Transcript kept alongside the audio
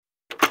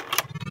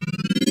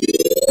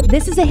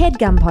This is a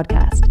HeadGum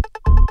podcast.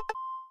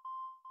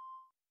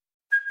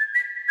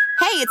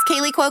 Hey, it's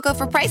Kaylee Cuoco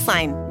for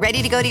Priceline.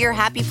 Ready to go to your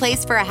happy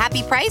place for a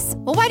happy price?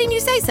 Well, why didn't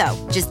you say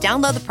so? Just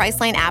download the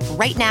Priceline app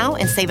right now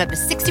and save up to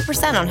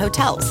 60% on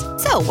hotels.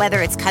 So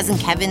whether it's Cousin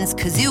Kevin's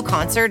Kazoo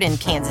Concert in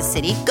Kansas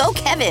City, go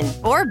Kevin,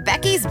 or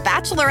Becky's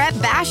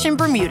Bachelorette Bash in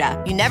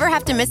Bermuda, you never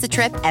have to miss a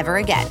trip ever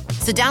again.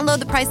 So download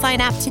the Priceline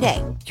app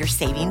today. Your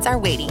savings are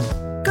waiting.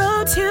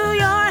 Go to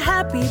your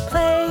happy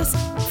place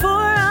for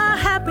a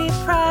happy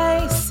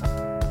price.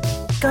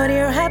 Go to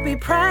your happy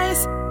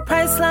price,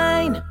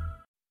 Priceline.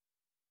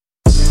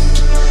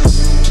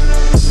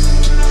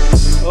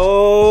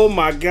 Oh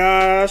my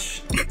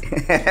gosh.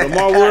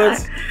 Lamar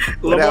Woods?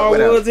 Lamar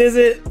Woods, is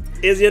it?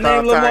 Is your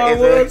name Lamar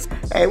Woods?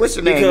 Hey, what's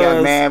your name,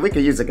 young man? We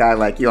could use a guy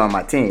like you on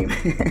my team.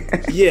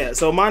 Yeah,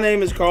 so my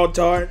name is Carl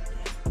Tart,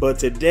 but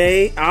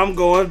today I'm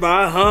going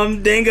by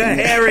Humdinger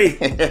Harry.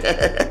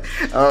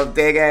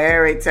 Humdinger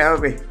Harry, tell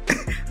me.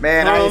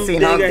 Man, I ain't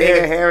seen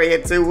Humdinger Harry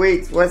in 2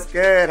 weeks. What's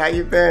good? How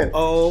you been?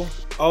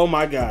 Oh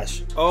my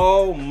gosh.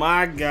 Oh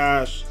my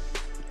gosh.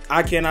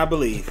 I cannot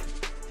believe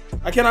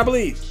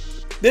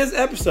this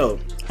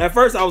episode. At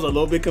first, I was a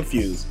little bit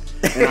confused,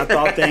 and I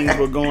thought things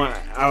were going.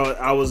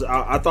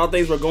 I thought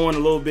things were going a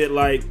little bit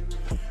like,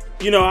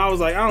 I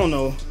was like, I don't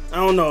know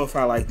if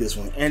I like this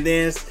one. And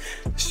then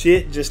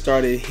shit just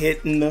started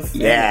hitting the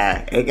fan.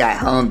 Yeah, it got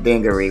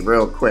humdingery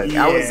real quick.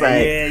 Yeah, I was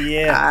like,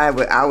 yeah.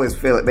 I was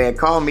feeling, man.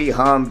 Call me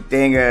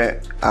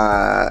Humdinger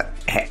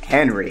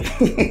Henry.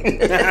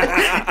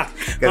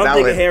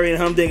 Humdinger Harry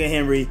and Humdinger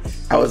Henry.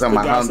 I was on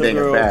my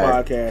Humdinger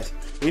podcast.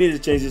 We need to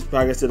change this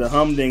podcast to the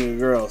Humdinger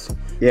Girls.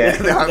 Yeah,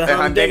 the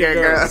Humdinger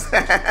Girls.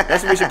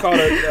 That's what we should call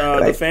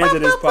the fans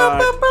of this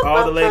pod.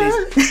 All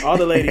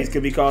the ladies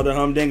could be called the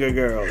Humdinger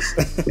Girls.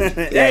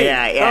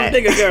 Yeah.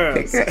 Humdinger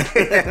Girls.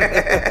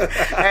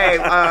 Hey,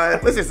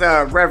 this is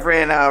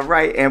Reverend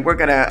Wright, and we're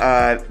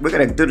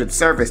gonna do the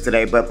service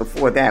today. But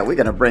before that, we're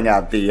gonna bring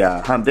out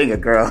the Humdinger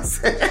Girls.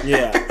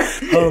 Yeah.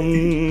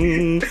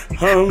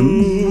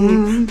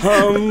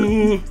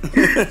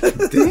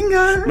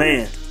 Dinger.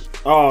 Man.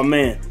 Oh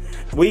man.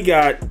 We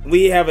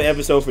have an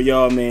episode for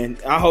y'all, man.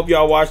 I hope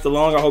y'all watched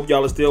along. I hope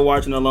y'all are still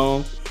watching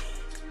along.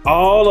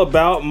 All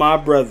About My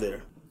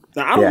Brother.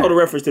 Now, I don't know the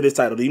reference to this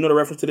title. Do you know the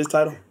reference to this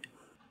title?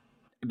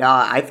 No,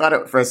 I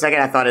thought for a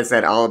second it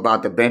said All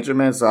About the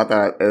Benjamins, so I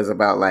thought it was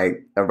about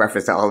like a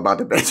reference to All About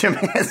the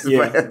Benjamins.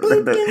 Yeah.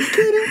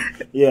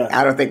 Yeah.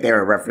 I don't think they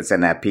were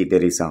referencing that P.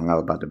 Diddy song, All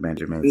About the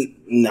Benjamins.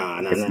 Nah.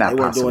 It's They not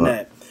weren't possible. doing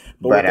that.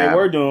 But what they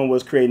were doing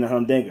was creating a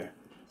humdinger.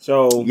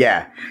 So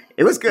yeah,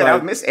 it was good. I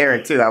miss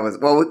Eric too.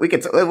 We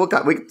could.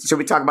 Should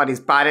we talk about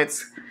these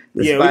spotteds?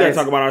 We gotta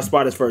talk about our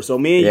spotters first. So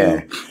me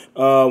and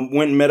you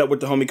went and met up with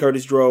the homie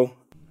Curtis Dro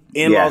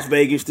in Las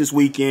Vegas this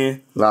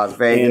weekend. Las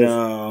Vegas,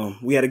 and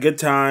we had a good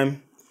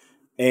time,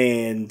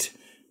 and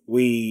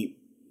we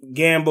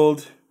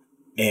gambled,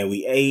 and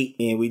we ate,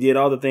 and we did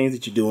all the things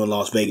that you do in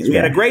Las Vegas. We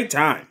had a great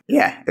time.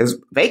 Yeah, it was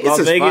Vegas. Las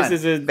is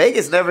Vegas fun.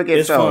 Vegas never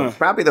gets old.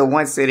 Probably the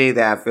one city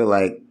that I feel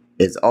like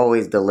it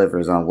always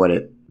delivers on what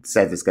it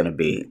says it's going to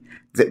be.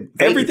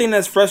 Everything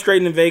that's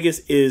frustrating in Vegas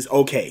is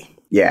okay.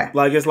 Yeah.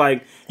 Like, it's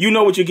like, you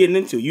know what you're getting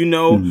into.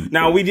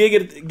 Now we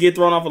did get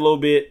thrown off a little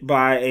bit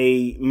by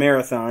a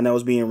marathon that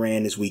was being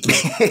ran this weekend.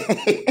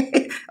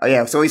 Oh,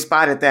 yeah. So we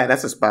spotted that.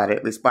 That's a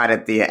spot. We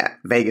spotted the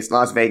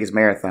Las Vegas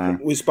Marathon.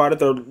 We spotted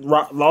the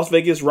Las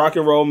Vegas Rock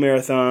and Roll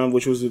Marathon,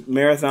 which was a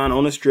marathon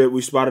on the Strip.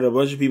 We spotted a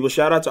bunch of people.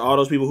 Shout out to all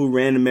those people who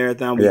ran the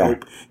marathon. We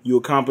hope you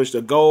accomplished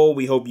a goal.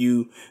 We hope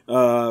you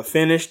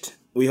finished.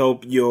 We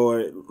hope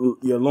your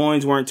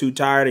loins weren't too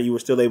tired and you were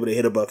still able to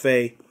hit a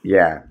buffet.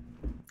 Yeah.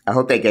 I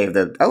hope they gave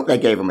them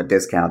a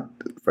discount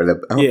for the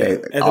at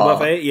the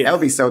buffet. Yeah, that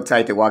would be so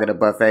tight to walk at a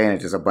buffet and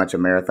it's just a bunch of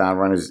marathon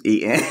runners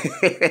eating.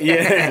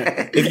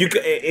 Yeah,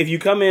 if you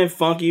come in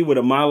funky with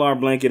a Mylar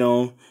blanket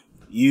on,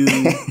 you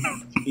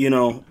get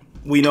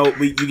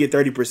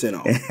 30%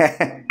 off.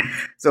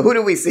 So who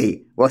do we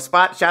see? Well,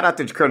 shout out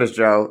to Curtis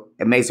Dro,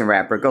 Amazing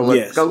rapper. Go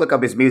look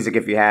up his music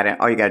if you hadn't.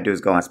 All you gotta do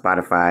is go on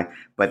Spotify.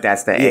 But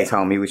that's the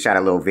ex-homie. We shot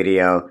a little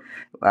video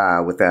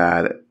with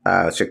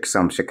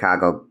some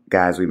Chicago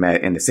guys we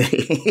met in the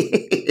city.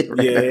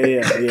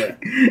 Yeah.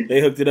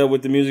 They hooked it up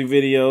with the music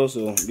video,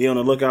 so be on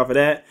the lookout for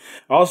that.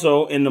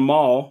 Also, in the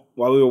mall,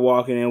 while we were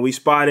walking in, we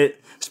spotted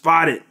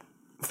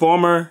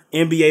former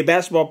NBA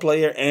basketball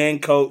player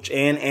and coach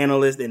and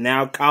analyst and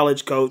now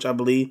college coach, I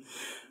believe,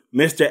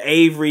 Mr.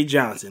 Avery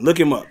Johnson. Look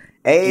him up.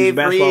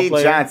 Avery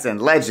Johnson,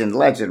 legend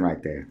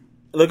right there.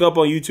 Look up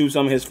on YouTube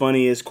some of his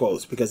funniest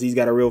quotes because he's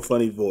got a real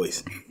funny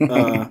voice.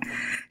 I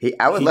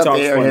would love to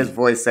hear his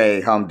voice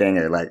say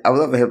humdinger. Like, I would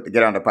love him to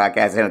get on the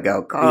podcast and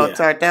go, Carl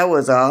Tart, that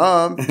was a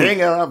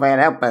humdinger of an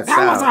episode.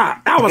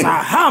 That was a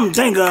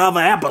humdinger of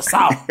an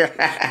episode.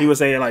 He would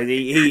say it like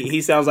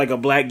he sounds like a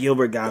black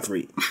Gilbert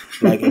Gottfried.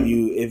 Like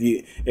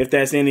if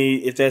that's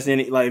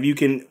any like if you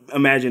can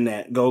imagine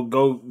that, go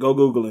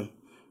Google him.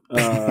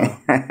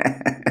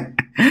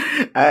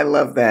 I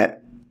love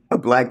that. A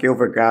black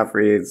Gilbert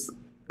Gottfried is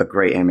a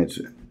great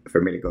image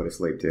for me to go to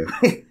sleep to.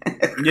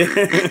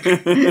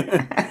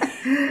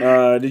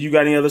 Did you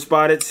got any other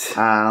spotted?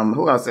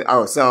 Who else?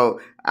 Oh, so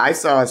I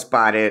saw a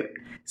spotted.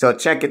 So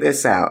check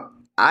this out.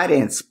 I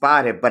didn't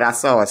spot it, but I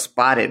saw a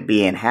spotted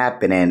being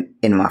happening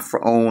in my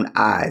own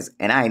eyes,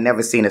 and I ain't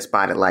never seen a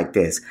spotted like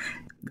this.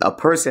 A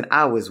person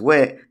I was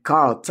with,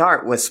 Carl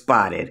Tart, was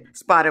spotted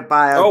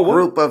by a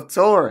group of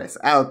tourists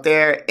out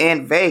there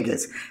in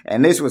Vegas,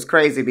 and this was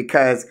crazy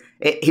because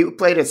he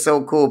played it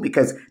so cool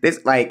because this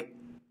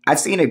I've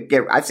seen you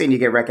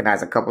get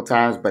recognized a couple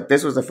times, but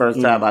this was the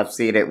first time I've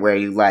seen it where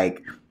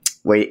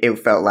where it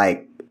felt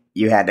like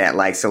you had that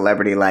like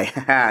celebrity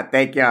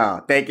thank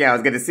y'all,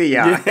 it's good to see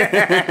y'all.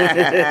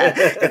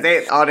 Because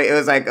it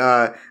was like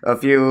a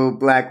few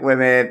black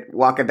women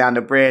walking down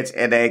the bridge,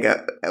 and they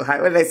go,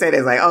 what did they say?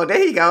 They're like, oh,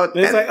 there you go.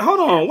 It's like, hold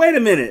on, wait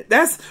a minute.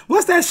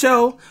 What's that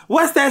show?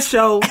 That's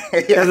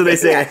what they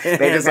said. Yeah,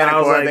 they just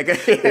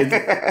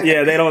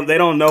yeah, they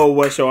don't know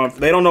what show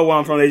they don't know where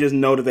I'm from. They just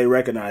know that they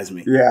recognize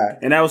me. Yeah,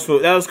 and that was cool.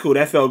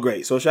 That felt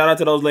great. So shout out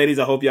to those ladies.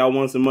 I hope y'all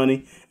won some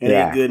money and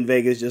ate good in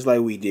Vegas, just like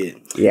we did.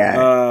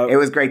 Yeah, it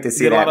was great to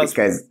see that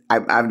because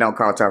I've known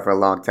Carl Tart for a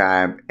long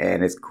time,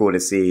 and it's cool to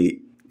see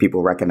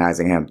people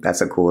recognizing him. That's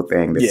a cool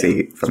thing to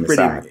see from the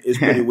side. It's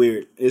pretty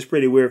weird. It's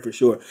pretty weird for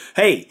sure.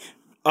 Hey,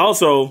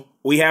 also,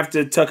 we have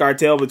to tuck our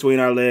tail between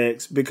our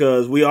legs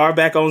because we are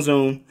back on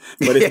Zoom.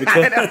 But it's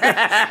because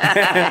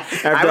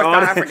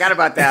I forgot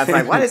about that. I was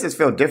like, why does this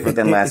feel different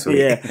than last week?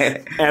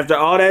 After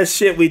all that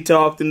shit we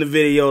talked in the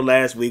video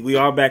last week, we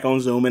are back on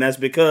Zoom, and that's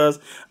because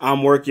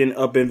I'm working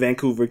up in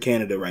Vancouver,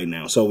 Canada right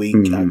now. So I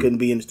couldn't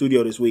be in the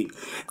studio this week.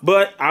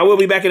 But I will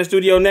be back in the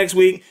studio next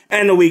week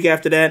and the week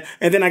after that.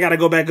 And then I got to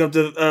go back up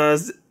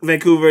to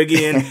Vancouver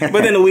again.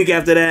 But then the week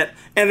after that,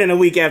 and then the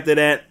week after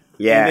that.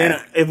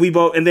 Yeah.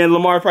 And then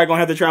Lamar probably gonna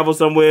have to travel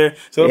somewhere,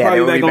 so we'll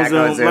probably be back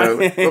on Zoom.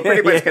 We're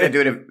pretty much gonna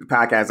do the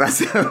podcast on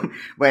Zoom.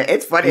 But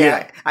it's funny.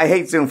 I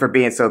hate Zoom for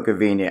being so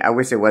convenient. I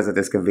wish it wasn't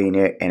this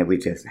convenient, and we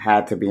just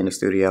had to be in the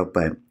studio.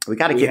 But we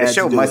got to get the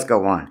show must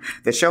go on.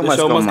 The show must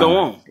go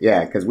on.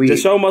 Yeah, because the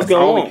show must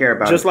go on. We care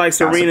about just like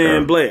Serena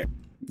and Blair.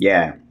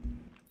 Yeah.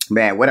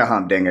 Man, what a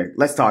humdinger.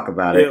 Let's talk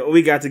about it.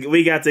 We got to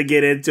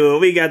get into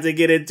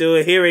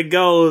it. Here it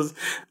goes.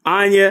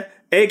 Anya,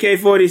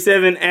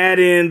 AK-47, add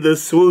in the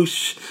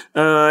swoosh,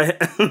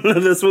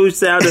 the swoosh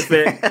sound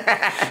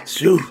effect.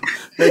 Shoo.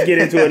 Let's get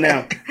into it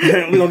now.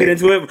 We're going to get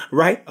into it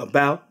right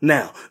about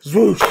now.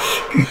 Swoosh.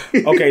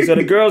 Okay, so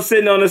the girls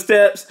sitting on the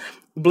steps.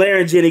 Blair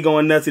and Jenny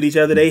going nuts at each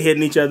other. They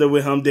hitting each other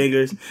with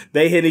humdingers.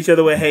 They hitting each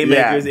other with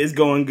haymakers. Yeah. It's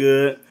going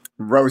good.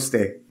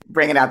 Roasted.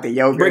 Bringing out the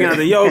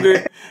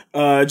yogurt.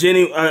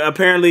 Jenny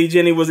apparently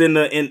Jenny was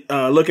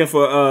looking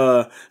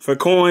for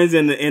coins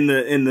in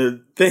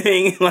the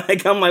thing.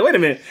 Like I'm like, wait a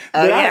minute,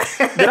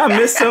 did I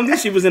miss something?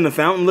 She was in the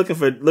fountain looking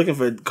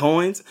for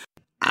coins.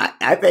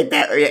 I think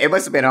that it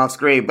must have been off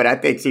screen, but I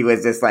think she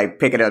was just like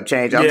picking up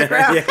change off the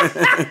ground. Yeah.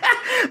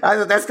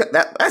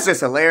 That's just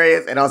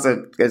hilarious, and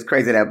also it's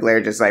crazy that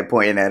Blair just like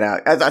pointing that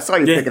out. I saw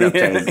you picking up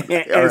change.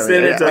 And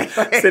send it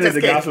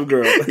to Gospel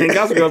Girl. And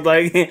Gospel Girl's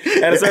like,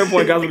 at a certain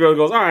point, Gospel Girl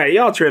goes, "All right,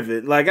 y'all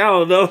tripping. Like I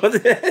don't know." like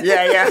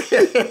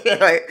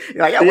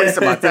y'all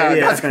wasting my time.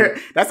 Yeah.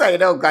 That's how you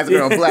know Gospel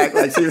Girl black.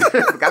 Like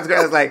Gospel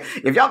Girl is like,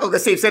 if y'all gonna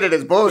keep sending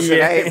this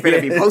bullshit, I ain't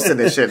finna be posting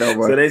this shit no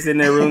more. So they sit in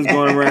their rooms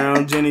going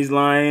around. Jenny's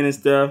lying and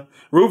stuff.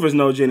 Rufus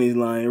knows Jenny's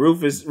lying.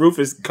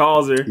 Rufus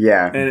calls her.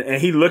 Yeah. And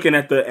he looking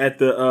at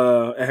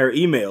her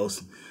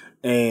emails.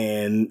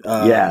 And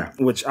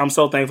which I'm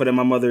so thankful that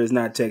my mother is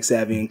not tech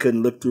savvy and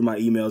couldn't look through my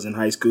emails in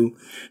high school.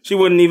 She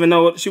wouldn't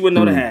know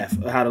the half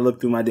of how to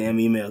look through my damn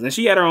emails. And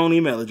she had her own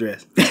email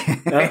address.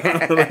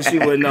 But she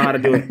wouldn't know how to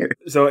do it.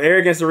 So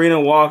Eric and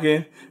Serena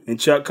walking, and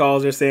Chuck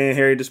calls her saying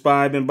Harry the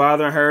Spy been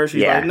bothering her.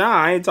 She's like, nah,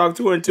 I ain't talked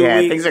to her in 2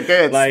 weeks. Yeah, things are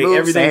good. Like smooth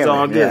everything's sailing.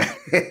 all good.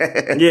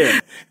 Yeah.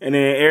 And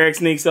then Eric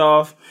sneaks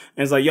off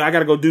and is like, yo, I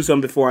gotta go do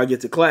something before I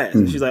get to class.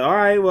 And she's like, all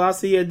right, well, I'll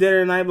see you at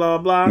dinner tonight, blah,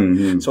 blah, blah.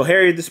 Mm-hmm. So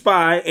Harry the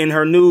Spy and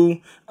her new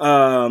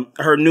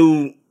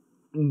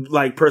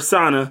like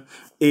persona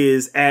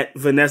is at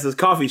Vanessa's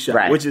coffee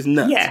shop, which is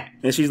nuts. Yeah.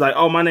 And she's like,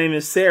 oh, my name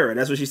is Sarah.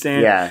 That's what she's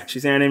saying. Yeah.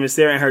 She's saying her name is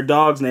Sarah and her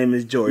dog's name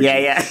is Georgia.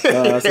 Yeah.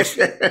 So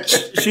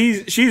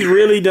she's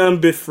really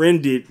done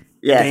befriended.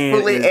 Yeah,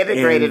 fully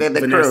integrated in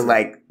the crew.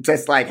 Like,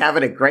 just like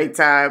having a great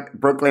time.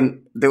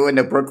 Brooklyn, doing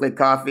the Brooklyn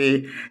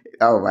coffee.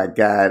 Oh my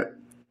God.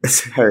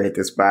 Her at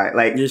the spot.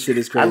 Like, this shit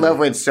is crazy. I love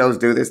when shows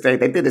do this thing.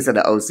 They did this in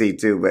the OC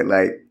too, but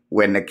like,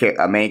 when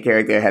a main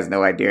character has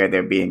no idea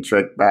they're being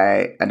tricked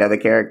by another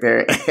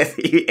character,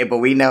 but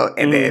we know,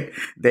 and then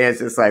there's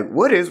just like,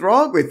 what is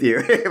wrong with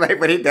you? Like,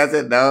 when he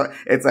doesn't know,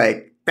 it's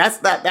like,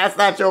 that's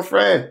not your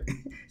friend.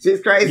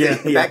 She's crazy.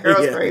 That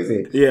girl's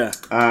crazy. Yeah.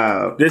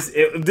 This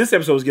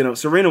episode was getting up.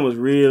 Serena was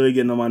really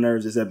getting on my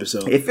nerves this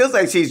episode. It feels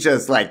like she's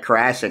just like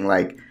crashing.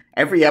 Like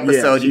every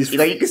episode, you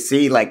can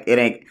see like it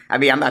ain't. I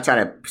mean, I'm not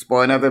trying to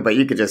spoil nothing, but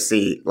you could just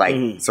see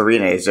like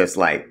Serena is just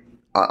like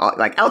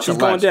out to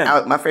lunch.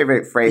 My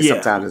favorite phrase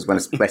sometimes is when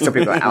some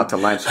people are out to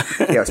lunch.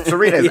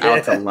 Serena's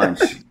out to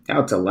lunch.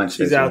 Out to lunch.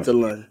 She's out to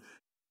lunch.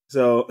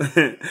 So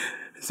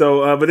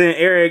So, but then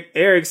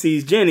Eric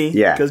sees Jenny.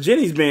 Yeah. Because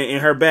Jenny's been in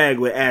her bag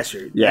with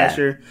Asher. Yeah.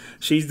 Asher,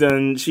 she's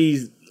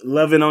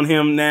loving on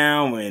him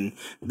now, and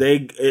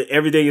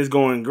everything is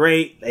going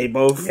great. They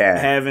both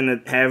having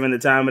the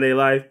time of their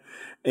life.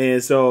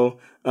 And so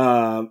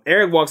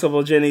Eric walks up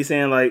on Jenny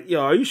saying like,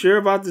 "Yo, are you sure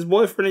about this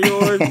boyfriend of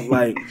yours?"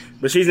 Like,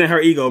 but she's in her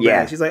ego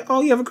bag. She's like,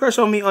 "Oh, you have a crush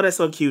on me? Oh, that's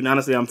so cute." And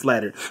honestly, I'm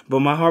flattered, but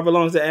my heart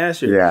belongs to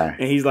Asher. Yeah.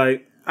 And he's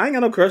like, "I ain't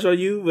got no crush on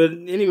you, but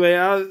anyway,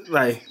 I was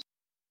like."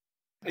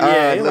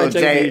 Lil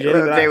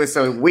Jay was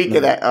so weak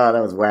in that. Oh,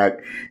 that was whack.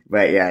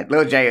 But yeah,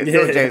 Lil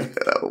Jay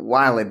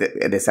wilding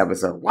in this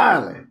episode.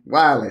 Wilding.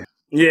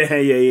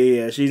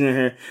 Yeah. She's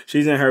in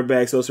her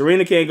bag. So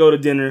Serena can't go to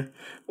dinner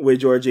with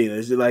Georgina.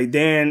 It's like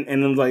Dan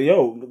and them like,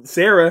 yo,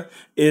 Sarah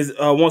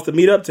wants to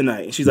meet up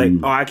tonight. And she's like,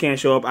 oh, I can't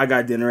show up. I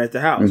got dinner at the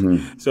house.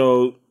 Mm-hmm.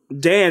 So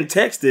Dan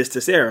texts this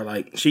to Sarah,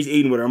 like she's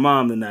eating with her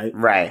mom tonight.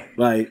 Right.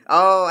 Like,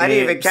 oh, I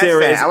didn't even catch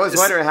that. I was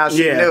wondering how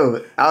she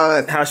knew.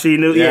 How she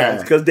knew,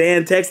 because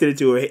Dan texted it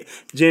to her.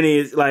 Jenny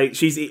is like,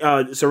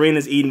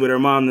 Serena's eating with her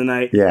mom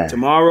tonight. Yeah.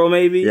 Tomorrow,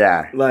 maybe.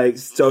 Yeah. Like,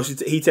 so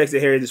he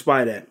texted Harry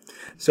despite that.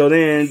 So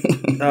then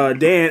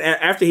Dan,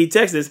 after he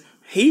texts this,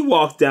 he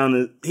walks down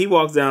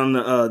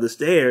the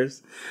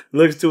stairs,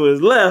 looks to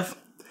his left.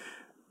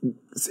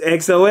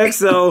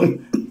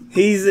 XOXO.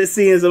 He's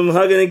seeing some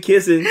hugging and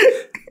kissing.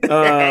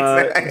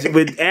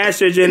 With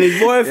Asher, Jenny's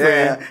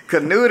boyfriend,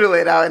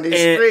 canoodling out in these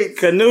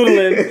streets,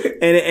 canoodling,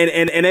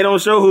 and they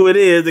don't show who it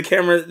is. The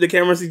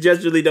camera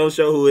suggestively don't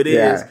show who it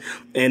is,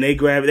 and they're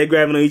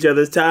grabbing on each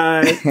other's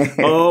ties.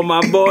 Oh,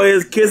 my boy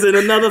is kissing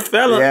another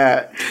fella.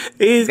 Yeah,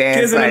 he's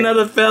kissing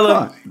another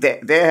fella. Huh.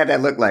 They had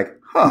that look like,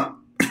 huh?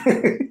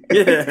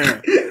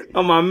 Yeah.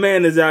 Oh, my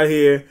man is out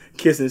here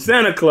kissing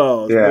Santa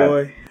Claus,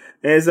 boy.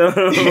 And so,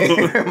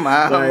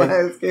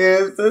 Mama's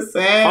kiss the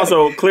Santa.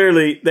 Also,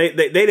 clearly, they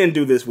didn't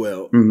do this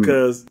well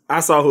because I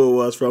saw who it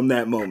was from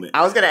that moment.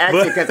 I was going to ask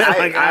you because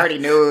I already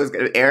knew it was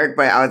Eric,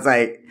 but I was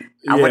like,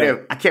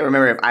 I can't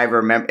remember if I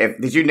remember.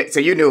 So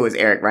you knew it was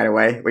Eric right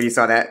away when you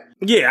saw that?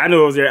 Yeah, I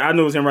knew it was Eric. I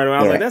knew it was him right away.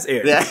 I was like, that's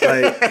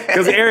Eric.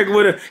 Because Eric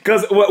would have.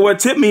 Because what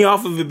tipped me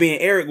off of it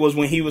being Eric was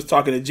when he was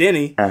talking to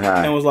Jenny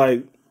and was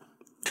like,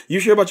 "You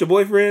sure about your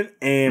boyfriend?"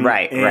 And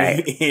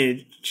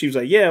and she was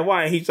like, "Yeah,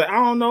 why?" And he's like, "I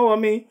don't know. I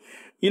mean,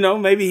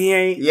 maybe he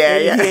ain't. He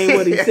ain't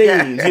what he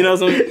seems. You know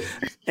what I'm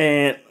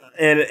saying?"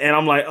 And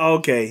I'm like,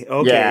 okay.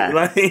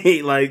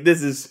 Like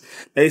this is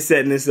they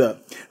setting this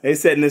up. They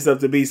setting this up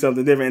to be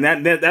something different.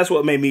 And that's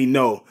what made me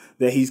know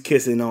that he's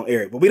kissing on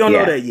Eric. But we don't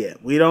know that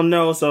yet. We don't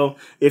know. So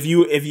if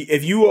you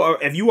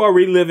are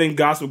reliving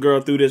Gossip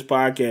Girl through this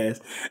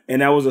podcast,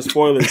 and that was a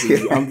spoiler to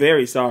you, I'm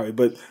very sorry.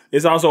 But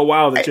it's also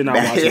wild that you're not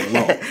watching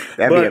alone.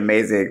 That'd be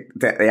amazing.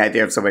 The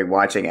idea of somebody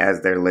watching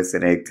as they're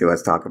listening to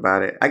us talk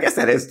about it. I guess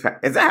that is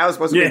that how it's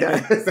supposed to be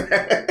done?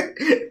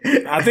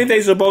 I think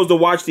they're supposed to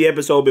watch the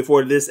episode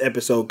before this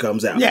episode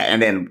comes out. Yeah, and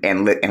then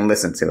and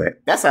listen to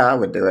it. That's how I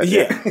would do it.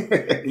 Yeah.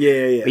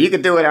 But you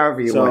can do it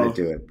however you want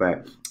to do it.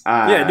 But do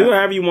it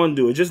however you want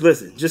to do it. Just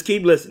listen. Just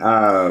keep listening.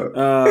 Also,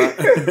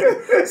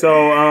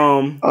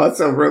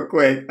 real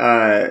quick,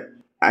 I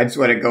just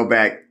want to go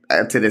back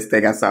to this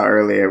thing I saw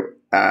earlier.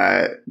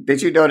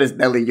 Did you notice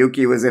Nelly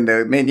Yuki was in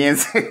the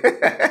Minions?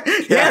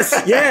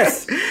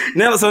 Yes.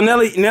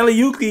 Nelly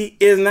Yuki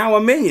is now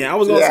a Minion. I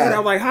was gonna say that. I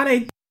was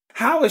like,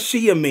 how is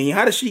she a Minion?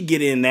 How did she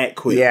get in that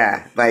quick?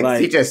 Yeah, like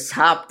she just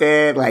hopped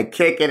in, like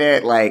kicking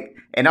it, like,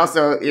 and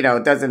also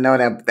doesn't know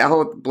that the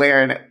whole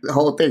Blair and the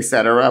whole thing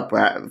set her up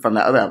from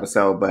the other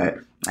episode. But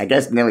I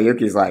guess Nelly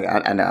Yuki's like,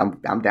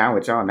 I'm down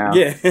with y'all now.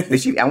 Yeah.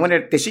 I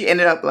wonder, did she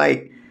end up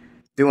like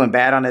doing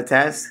bad on the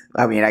test?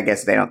 I mean, I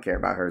guess they don't care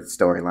about her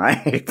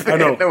storyline. I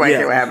know. No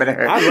idea what happened to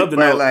her. I'd love to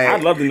know.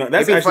 I'd love to know.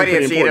 That's it'd be funny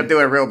if she ended up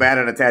doing real bad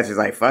on the test. She's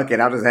like, "Fuck it,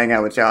 I'll just hang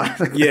out with y'all."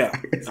 Yeah,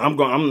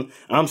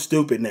 I'm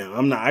stupid now.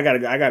 I'm not. I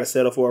gotta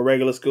settle for a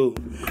regular school.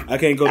 I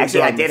can't go.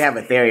 Actually, I did have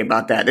a theory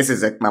about that. This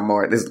is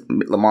Lamar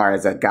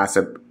is a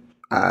Gossip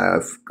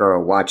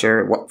Girl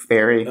watcher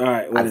theory. All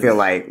right, I feel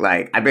like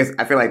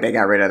they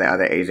got rid of the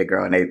other Asian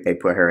girl and they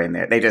put her in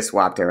there. They just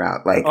swapped her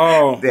out. Like,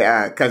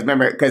 because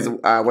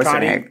what's her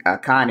name?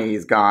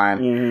 Connie's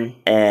gone,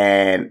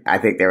 and I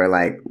think they were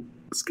like,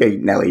 let's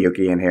get Nelly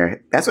Yuki in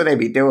here. That's what they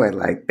be doing.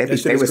 Like they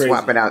were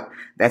swapping out.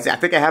 I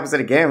think it happens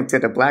again to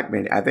the black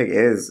man. I think it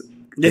is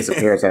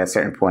disappears at a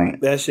certain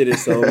point. That shit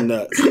is so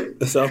nuts.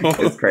 So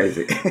it's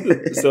crazy.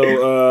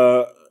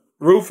 So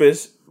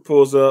Rufus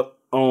pulls up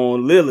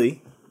on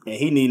Lily. And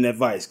he needing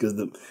advice because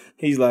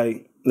he's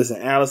like,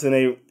 listen,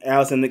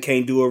 Allison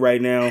can't do it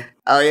right now.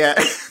 Oh yeah,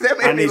 that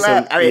made me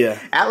laugh.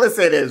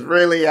 Allison is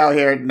really out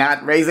here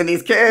not raising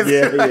these kids.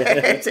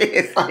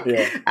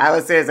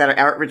 Allison is at an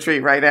art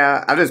retreat right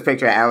now. I'm just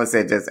picturing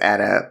Allison just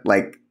at a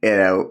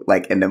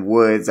in the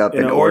woods up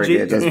in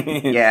Oregon. Just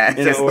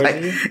just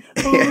like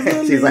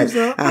she's like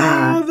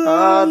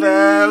all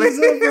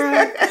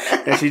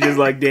the and she just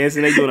like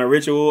dancing. They doing a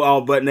ritual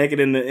all butt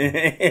naked and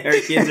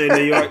her kids are in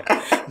New York.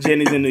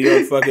 Jenny's in New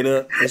York fucking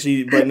up, and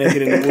she butt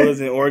naked in the woods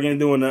in Oregon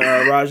doing the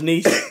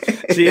Rajneesh.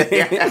 She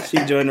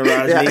joined the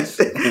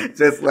Rajneesh.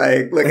 Just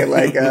like looking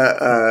like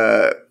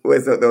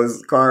with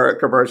those car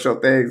commercial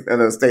things and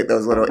those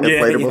little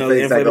inflatable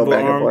things that go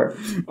back and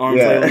forth. Arm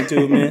flailing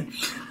tube, man.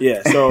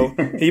 Yeah, so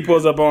he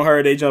pulls up on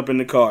her. They jump in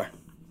the car.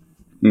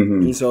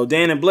 Mm-hmm. And so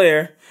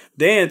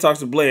Dan talks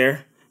to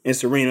Blair and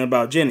Serena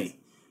about Jenny.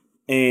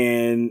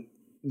 And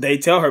they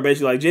tell her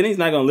basically, like, Jenny's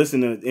not going to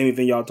listen to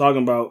anything y'all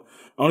talking about.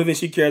 Only thing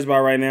she cares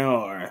about right now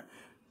are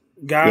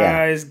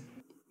guys,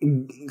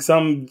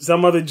 some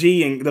other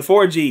G, and the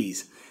 4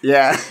 Gs.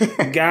 Yeah.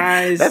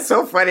 Guys. That's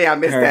so funny. I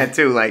missed that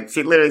too. Like,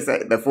 she literally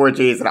said the 4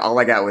 Gs, and all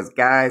I got was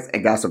guys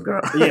and Gossip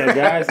Girl. Yeah,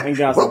 guys and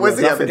Gossip Girl. What was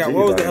the other G?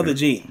 What was the other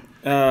G?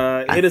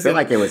 I feel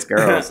like it was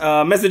girls.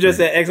 Message us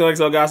at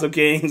XOXO Gossip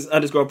Kings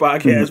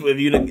 _podcast if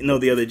you know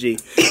the other G.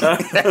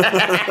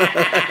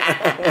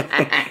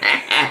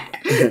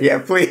 Yeah,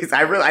 please.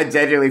 I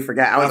genuinely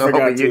forgot. I was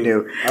hoping you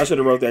knew. I should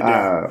have wrote that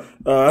down.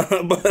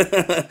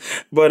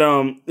 But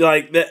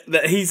like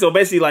that he so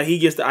basically like he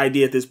gets the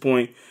idea at this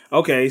point.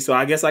 Okay, so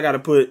I guess I gotta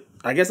put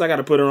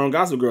her on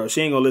Gossip Girl. She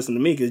ain't gonna listen to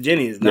me because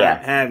Jenny is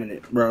not having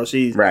it, bro.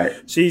 She's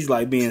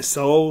like being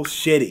so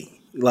shitty.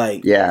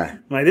 Like,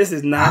 like this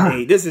is not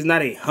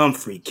a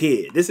Humphrey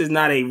kid. This is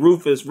not a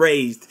Rufus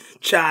raised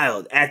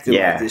child acting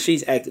like this.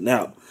 She's acting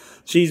out.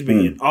 She's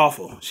being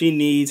awful. She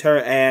needs her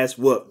ass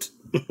whooped.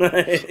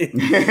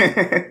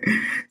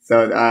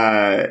 So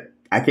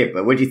I can't.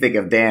 But what do you think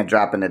of Dan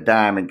dropping the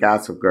dime in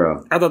Gossip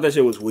Girl? I thought that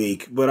shit was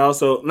weak, but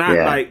also not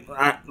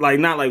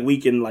not like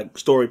weak in like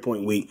story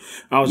point weak.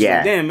 I was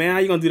like, damn man, how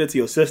you gonna do that to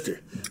your sister?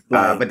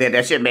 Like, but then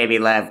that shit made me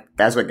laugh.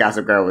 That's what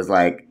Gossip Girl was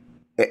like.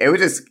 It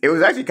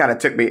was actually kind of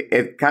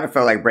it kind of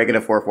felt like breaking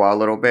the fourth wall a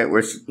little bit,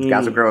 where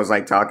Gossip Girl was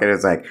like talking. It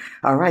was like,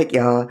 all right,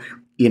 y'all,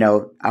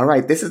 all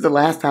right, this is the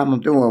last time I'm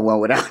doing one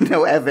without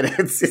no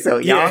evidence. So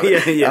y'all,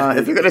 if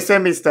you're going to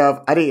send me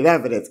stuff, I need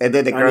evidence. And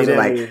then the girls are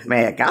like,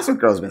 man, Gossip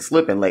Girl's been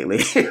slipping lately.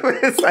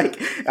 It's like,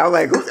 I'm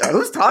like,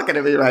 who's talking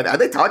to me right now? Are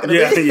they talking to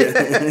me?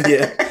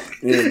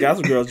 Yeah,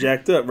 Gossip Girl's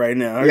jacked up right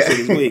now. Her shit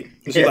is weak.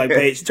 She's like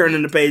she's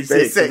turning to page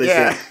 6.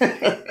 Yeah.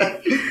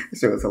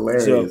 Shit was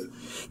hilarious.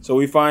 So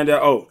we find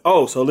out.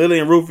 So Lily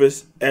and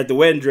Rufus at the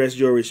wedding dress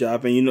jewelry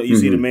shop, and you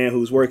see the man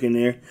who's working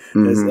there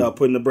that's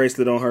putting the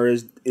bracelet on her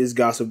is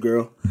Gossip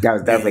Girl. That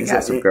was definitely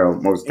Gossip Girl,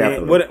 most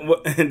definitely.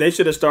 What they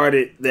should have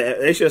started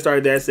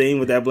that scene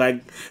with that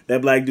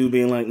black dude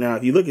being like, "Now,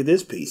 if you look at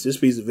this piece is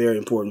very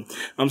important."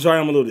 I'm sorry,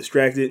 I'm a little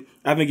distracted.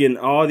 I've been getting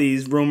all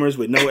these rumors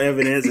with no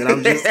evidence, and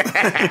I'm just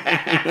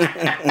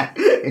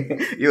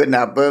you would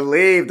not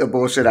believe the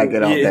bullshit I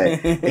get all day.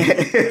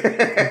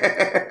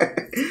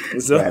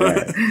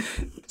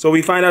 So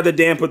we find out that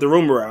Dan put the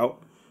rumor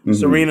out.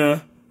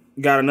 Serena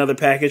got another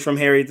package from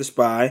Harriet the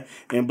Spy,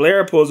 and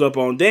Blair pulls up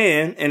on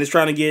Dan and is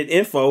trying to get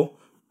info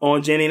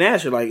on Jenny and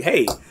Asher. Like,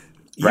 hey,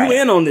 you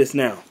in on this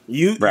now.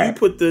 You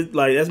put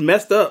that's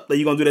messed up that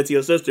you're gonna do that to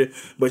your sister,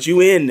 but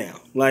you in now.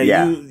 Like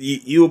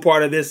you a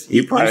part of this.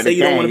 You say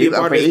you don't want to be a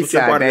part of this, but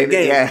you're part of the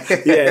game.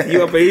 Yeah,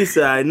 you up East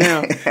Side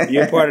now.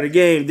 You're part of the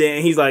game.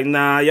 Then he's like,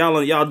 nah,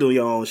 y'all do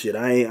your own shit.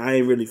 I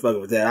ain't really fucking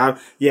with that.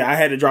 I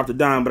had to drop the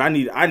dime, but I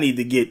needed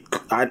to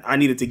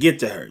get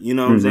to her. You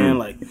know what I'm saying?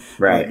 Like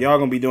y'all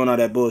gonna be doing all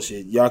that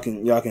bullshit. Y'all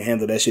can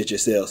handle that shit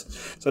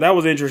yourselves. So that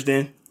was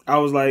interesting. I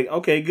was like,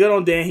 okay, good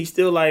on Dan. He's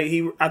still like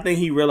I think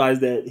he realized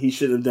that he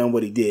shouldn't have done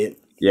what he did.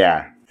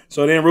 Yeah.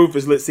 So then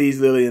Rufus sees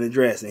Lily in the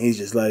dress, and he's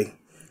just like,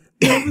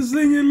 never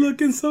seen you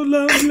looking so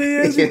lovely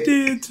as you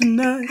did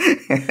tonight.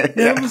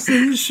 Never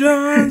seen you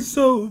shine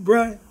so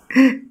bright.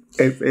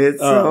 It's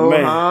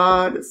so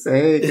hard to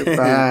say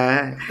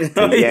goodbye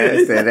to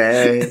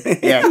yesterday.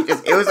 Yeah,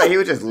 it was like he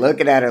was just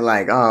looking at her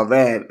like, oh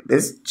man,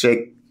 this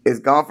chick is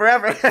gone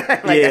forever.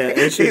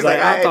 And she's like,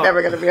 I ain't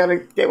never gonna be able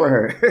to get with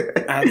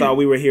her. I thought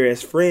we were here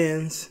as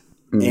friends,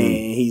 and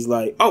he's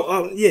like,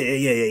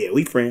 yeah,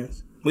 we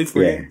friends.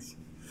 Yeah.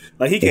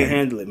 Like, he can't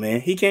handle it,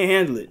 man. He can't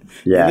handle it.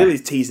 Yeah. And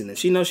Lily's teasing him.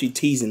 She knows she's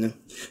teasing him.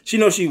 She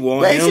knows she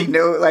wants him.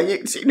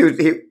 She knew,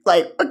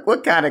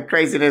 what kind of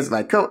craziness?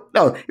 Like,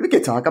 no, we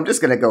can talk. I'm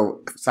just going to go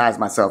size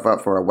myself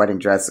up for a wedding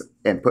dress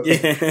and put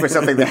for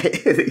something that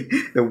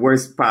the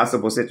worst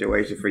possible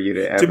situation for you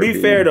to ever be. To be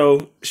fair,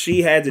 though,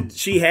 she had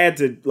shit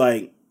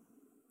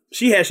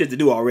to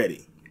do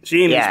already. She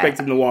didn't expect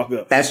him to walk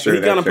up. That's true.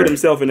 So he kind of put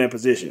himself in that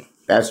position.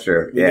 That's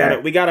true.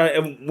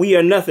 We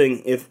are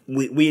nothing if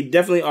we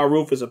definitely are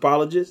Rufus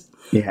apologists.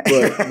 Yeah.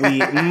 But we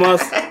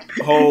must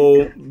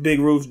hold Big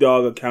Roof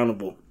Dog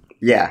accountable.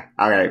 Yeah.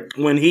 All right.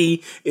 When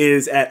he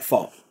is at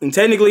fault. And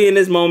technically in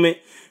this moment,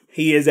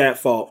 he is at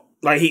fault.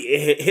 Like,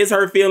 his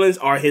hurt feelings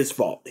are his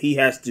fault. He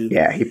has to.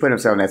 Yeah, he put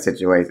himself in that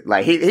situation.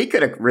 Like, he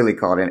could have really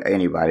called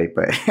anybody,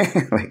 but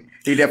like,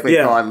 he definitely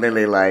called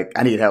Lily like,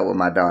 I need help with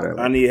my daughter.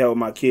 Like, I need help with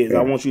my kids.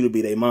 I want you to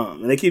be their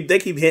mom. And they keep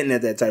hitting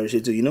at that type of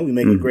shit too. You know, we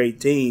make a great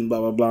team,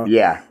 blah, blah, blah.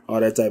 Yeah. All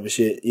that type of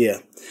shit. Yeah.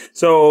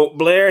 So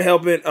Blair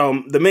helping,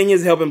 the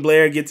minions helping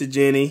Blair get to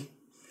Jenny.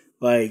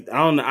 Like, I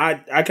don't know.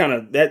 I kind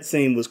of, that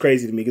scene was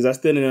crazy to me because I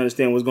still didn't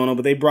understand what's going on.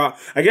 But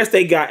I guess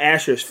they got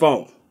Asher's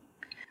phone.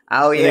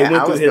 Oh, yeah,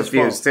 I was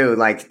confused, too.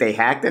 Like, they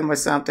hacked him or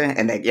something,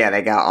 and they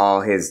got all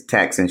his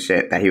texts and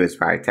shit that he was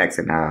probably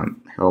texting,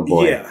 oh,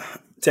 boy. Yeah.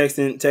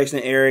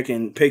 texting Eric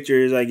and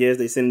pictures. I guess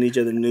they sending each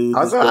other nudes.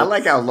 Also, I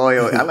like how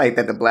loyal. I like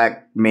that the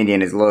black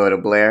minion is loyal to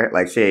Blair.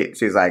 Like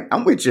she's like,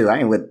 I'm with you. I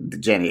ain't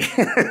with Jenny.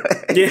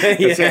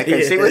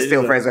 She was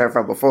still friends with her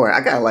from before.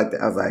 I kind of like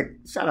that. I was like,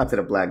 shout out to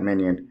the black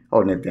minion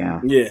holding it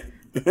down. Yeah.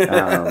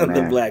 Oh,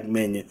 the Black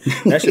Minion.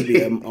 That should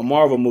be a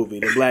Marvel movie.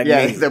 The Black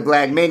Minion. Yeah, the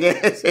Black Minion.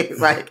 She's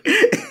like,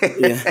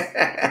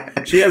 yeah.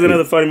 She has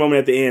another funny moment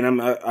at the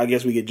end. I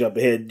guess we could jump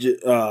ahead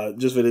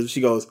just for this. She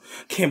goes,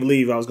 "Can't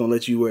believe I was gonna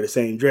let you wear the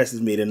same dress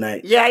as me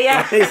tonight."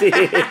 Yeah.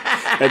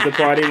 At the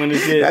party when the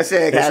shit. That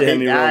shit got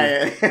me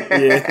dying.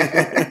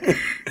 Yeah.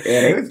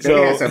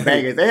 They had some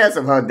bangers. They had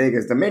some hard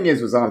diggers. The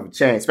Minions was on the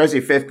chain,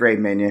 especially fifth grade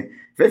Minion.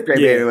 Fifth grade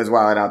Minion was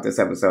wilding out this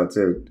episode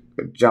too.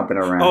 Jumping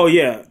around. Oh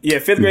yeah.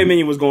 Fifth grade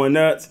Minion was going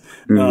nuts.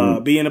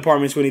 Being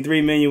Apartment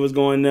 23 Minion was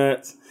going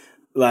nuts.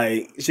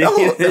 Like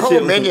the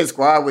whole Minion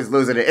squad was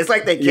losing it. It's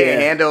like they can't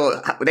handle.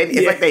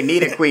 It's like they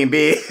need a Queen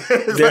Bee.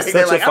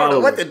 They're like, I don't know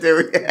what to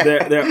do.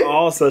 they're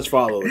all such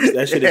followers.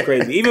 That shit is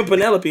crazy. Even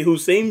Penelope, who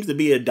seems to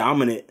be a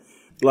dominant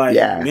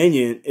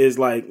Minion, is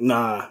like,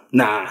 nah.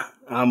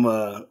 I'm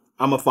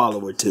a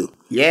follower too.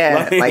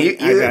 Yeah, like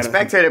you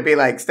expect her to be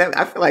like Steph.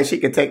 I feel like she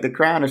could take the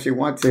crown if she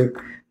wants to.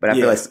 But I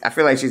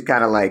feel like she's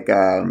kind of like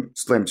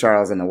Slim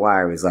Charles in The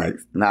Wire. He's like,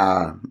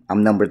 nah,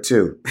 I'm number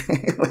 2.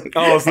 Slim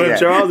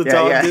Charles, the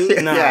tall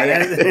dude? Nah,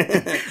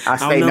 I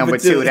stay number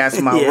 2. That's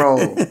my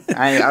role.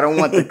 I don't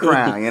want the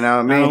crown, you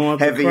know what I mean? I don't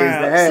want Heavy the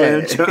crown.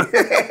 is the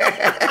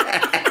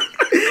head.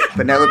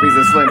 Penelope's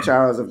a Slim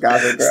Charles of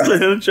Gossip Girl.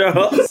 Slim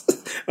Charles.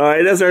 All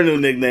right, that's her new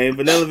nickname.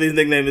 Penelope's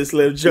nickname is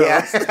Slim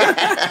Charles.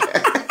 Yeah.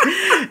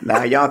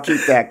 Nah, y'all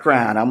keep that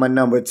crown. I'm a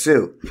number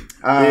 2.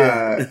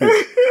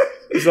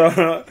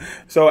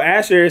 So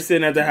Asher is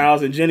sitting at the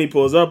house and Jenny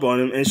pulls up on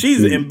him and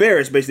she's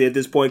embarrassed basically at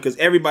this point because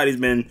everybody's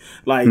been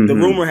like the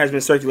rumor has been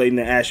circulating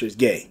that Asher's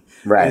gay.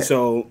 Right. And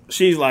so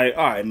she's like,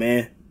 all right,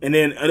 man. And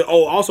then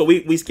also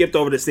we skipped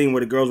over the scene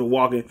where the girls were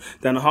walking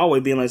down the hallway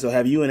being like, so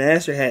have you and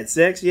Asher had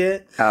sex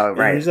yet? Oh,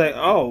 right. And he's like,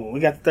 oh, we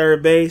got the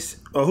third base.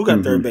 Oh, who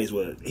got third base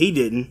with it? He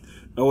didn't.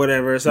 Or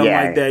whatever, or something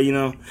like that, you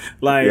know,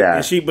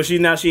 and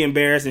she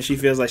embarrassed and she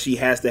feels like she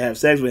has to have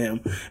sex with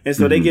him, and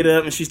so they get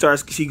up and she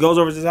goes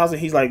over to his house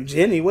and he's like,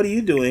 Jenny, what are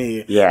you doing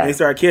here? Yeah, and they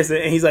start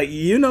kissing and he's like,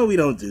 we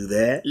don't do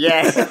that.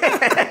 Yeah,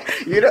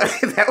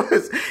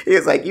 he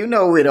was like,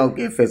 we don't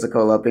get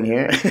physical up in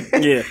here.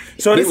 Yeah,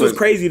 so this was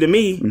crazy to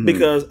me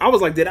because I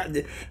was like,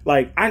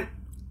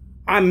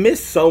 I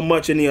missed so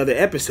much in the other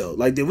episode.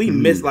 Like, did we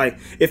miss, like,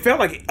 it felt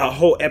like a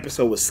whole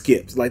episode was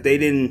skipped. Like, they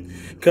didn't,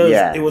 because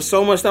it was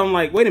so much stuff. I'm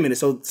like, wait a minute.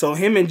 So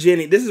him and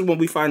Jenny, this is when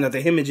we find out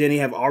that him and Jenny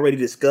have already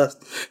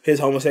discussed his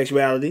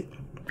homosexuality.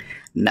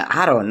 No,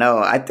 I don't know.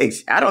 I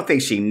don't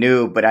think she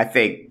knew, but I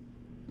think,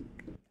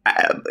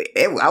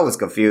 I was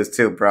confused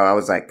too, bro. I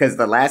was like, because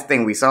the last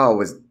thing we saw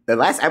was, the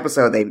last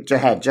episode they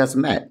had just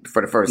met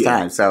for the first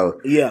time. So,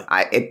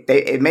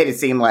 it made it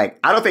seem like,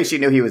 I don't think she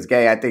knew he was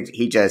gay. I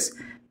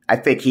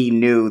think he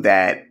knew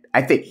that.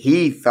 I think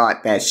he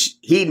thought that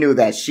he knew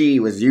that she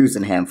was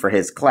using him for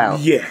his clout.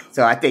 Yeah.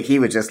 So I think he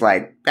was just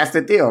like, that's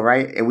the deal,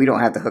 right? And we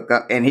don't have to hook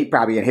up. And he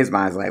probably in his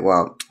mind is like,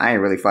 well, I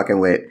ain't really fucking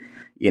with,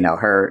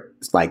 her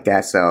like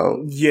that.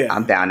 So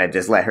I'm down to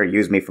just let her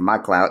use me for my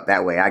clout.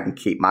 That way I can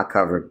keep my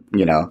cover,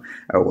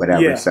 or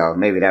whatever. Yeah. So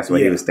maybe that's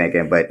what he was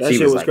thinking. But that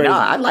she was like, no,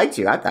 I liked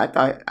you. I thought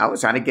I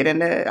was trying to get in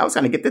there. I was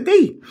trying to get the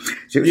D.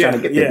 She was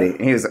trying to get the D.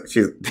 And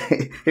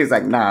he was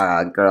like,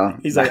 nah, girl.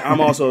 He's like,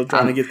 I'm also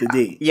trying to get the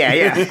D.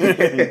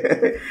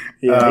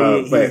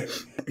 But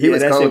he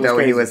was cold though.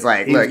 He was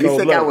like, look, you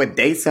think I would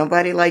date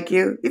somebody like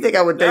you? You think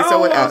I would date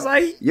someone else?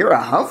 Like, you're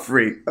a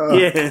Humphrey.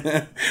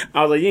 Yeah.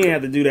 I was like, you ain't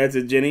have to do that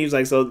to Jenny. He was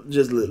like, so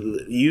just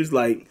use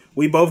like,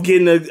 we both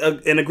getting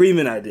an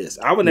agreement out of this.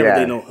 I would never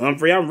date no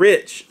Humphrey. I'm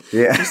rich.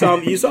 Yeah.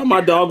 You saw my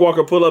dog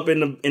walker pull up in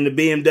the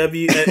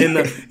BMW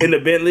in the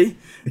Bentley.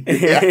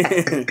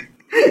 Yeah.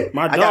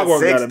 My dog got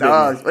 6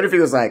 dogs. What if he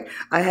was like,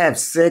 I have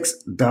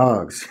 6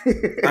 dogs?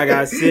 I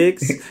got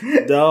 6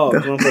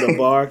 dogs. One for the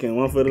bark and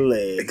one for the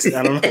legs.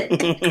 I don't know.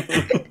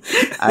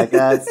 I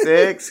got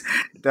 6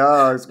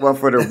 dogs. One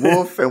for the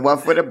wolf and one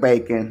for the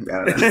bacon.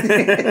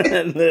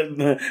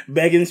 The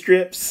bacon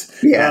strips.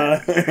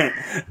 Yeah.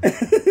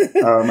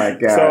 Oh my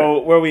God. So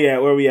where we at?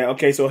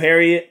 Okay, so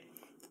Harriet.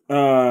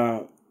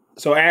 So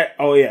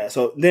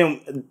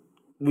then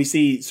we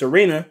see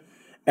Serena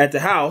at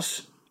the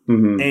house.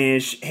 Mm-hmm.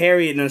 And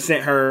Harriet done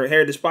sent her,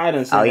 Harriet the Spy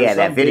done sent her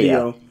that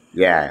video.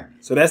 Yeah.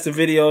 So that's the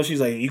video. She's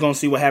like, you're going to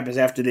see what happens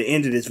after the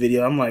end of this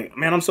video. I'm like,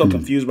 man, I'm so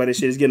confused by this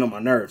shit. It's getting on my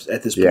nerves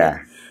at this point.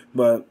 Yeah.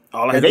 But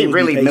all I had to do was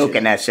really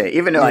milking that shit.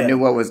 Even though I knew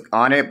what was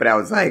on it, but I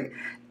was like,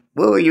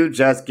 will you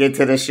just get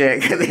to the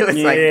shit? Because it was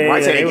like,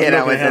 watching it again,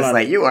 I was just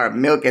like, you are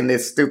milking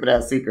this stupid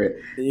ass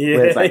secret. Yeah.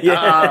 Where it's like,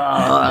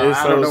 I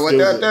don't know what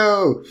to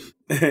do.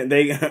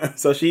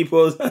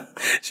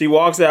 She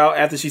walks out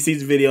after she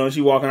sees the video and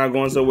she walking out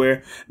going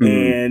somewhere,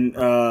 and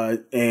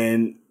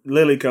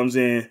Lily comes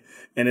in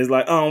and is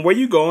like, where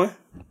you going?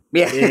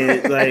 Yeah.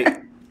 And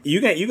like,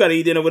 you got to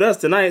eat dinner with us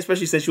tonight,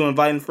 especially since you're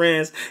inviting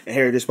friends. And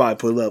Harry just probably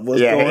pull up.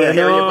 What's going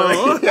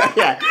on?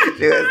 Yeah.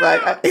 She was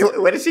like,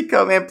 what did she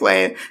come in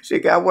playing? She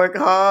got work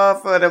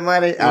hard for the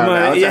money.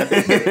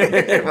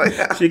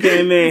 She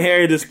came in.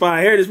 Harry the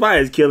Spy. Harry the Spy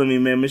is killing me,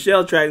 man.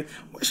 Michelle Track.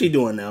 What's she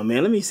doing now,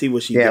 man? Let me see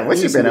what she. Yeah,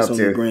 what's she been up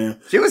to?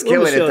 She was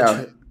killing it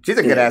though. She's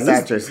a good ass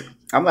actress.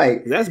 I'm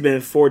like, that's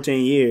been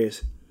 14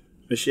 years.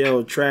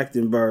 Michelle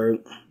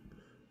Trachtenberg.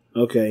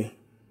 Okay.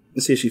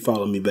 Let's see if she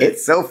followed me back.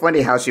 It's so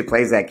funny how she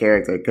plays that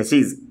character because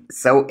she's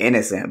so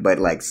innocent, but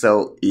like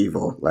so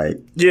evil. Like,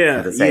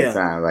 at the same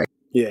time, like,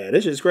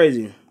 this is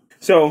crazy.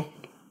 So,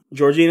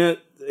 Georgina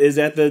is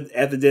at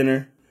the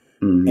dinner,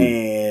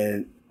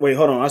 and wait,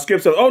 hold on, I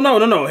skipped some. Oh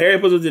no, Harry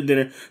puts her to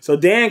dinner. So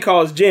Dan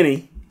calls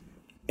Jenny,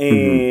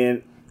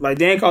 and like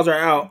Dan calls her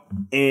out,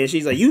 and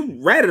she's like, "You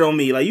ratted on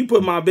me, like you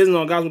put my business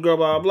on Gossip Girl,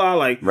 blah blah blah,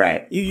 like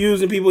you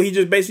using people." He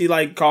just basically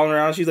like calling her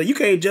out. She's like, "You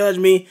can't judge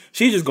me."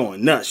 She's just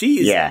going nuts.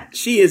 She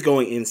is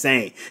going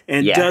insane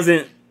and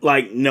doesn't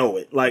like know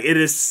it. Like it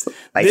is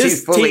like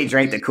she's fully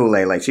drank the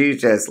Kool-Aid. Like she's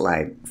just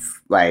like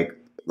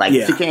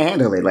she can't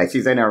handle it. Like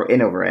she's in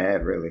over her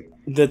head, really.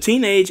 The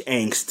teenage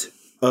angst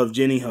of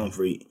Jenny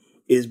Humphrey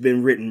has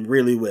been written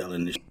really well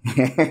in this,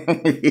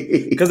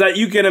 because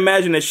you can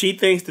imagine that she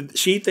thinks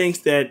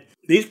that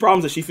these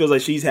problems that she feels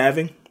like she's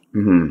having,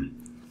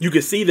 you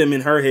can see them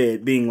in her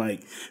head being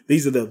like,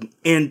 "These are the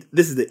end.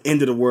 This is the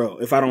end of the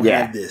world if I don't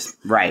have this."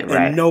 Right.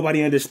 And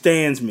nobody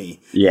understands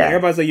me. Yeah, like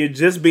everybody's like, "You're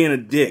just being a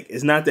dick.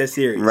 It's not that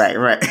serious." Right.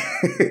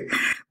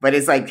 But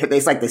it's like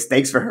the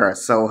stakes for her are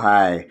so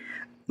high.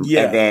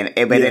 Yeah, then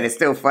it's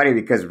still funny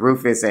because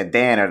Rufus and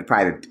Dan are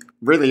probably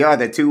really are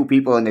the two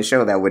people in the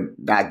show that would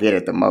not get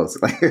it the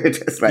most. Like,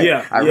 just like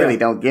I really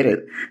don't get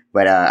it.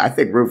 But I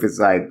think Rufus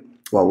like.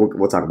 Well,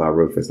 we'll talk about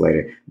Rufus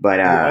later, but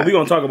we're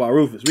gonna talk about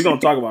Rufus.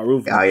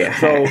 Oh yeah.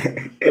 So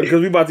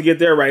because we're about to get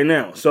there right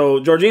now. So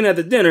Georgina at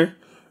the dinner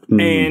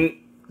and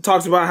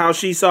talks about how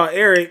she saw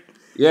Eric.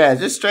 Yeah,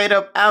 just straight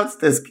up outs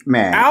this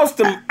man.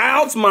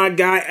 Outs my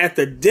guy at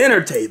the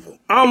dinner table.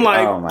 I'm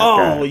like,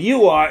 God.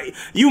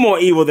 You more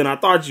evil than I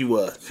thought you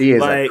was. She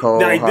is like, a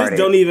cold-hearted. Like this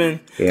don't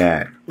even.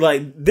 Yeah.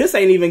 Like this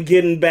ain't even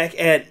getting back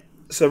at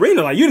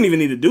Serena. Like you didn't even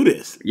need to do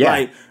this. Yeah.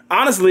 Like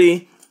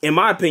honestly. In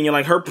my opinion,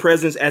 like her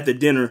presence at the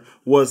dinner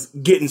was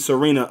getting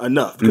Serena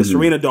enough because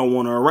Serena don't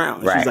want her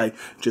around. She's like,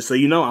 just so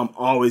you know, I'm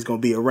always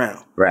gonna be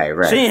around. Right.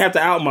 She didn't have to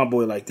out my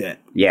boy like that.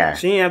 Yeah,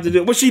 she didn't have to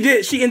do. Well, she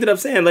did. She ended up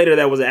saying later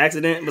that was an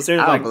accident. But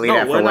Serena's like, no,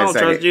 I don't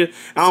trust you.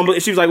 I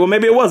don't. She was like, well,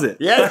 maybe it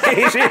wasn't. Yeah.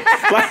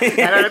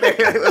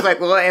 It was like,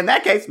 well, in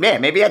that case,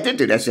 man, maybe I did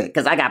do that shit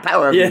because I got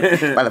power,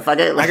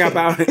 motherfucker. I got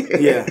power.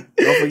 Yeah.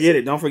 Don't forget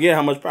it. Don't forget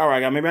how much power I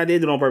got. Maybe I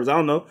did it on purpose. I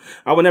don't know.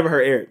 I would never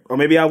hurt Eric, or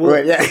maybe I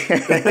would. I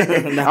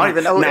don't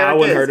even know who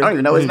Eric is. I don't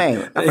even know his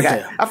name.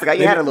 I forgot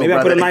you had a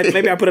little brother.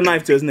 Maybe I put a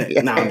knife to his neck.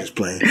 Nah, I'm just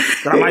playing.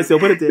 But I might still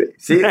put it there.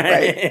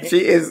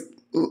 She is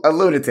a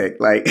lunatic,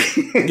 like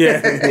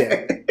yeah.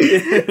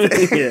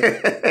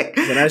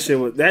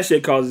 So that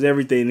shit causes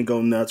everything to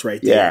go nuts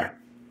right there.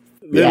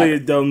 Lily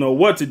don't know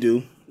what to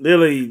do.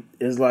 Lily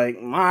is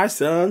like, my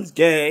son's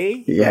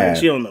gay. Yeah, like,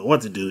 she don't know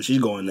what to do. She's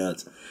going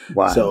nuts.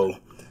 Wow. So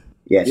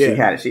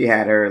she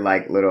had her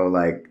like little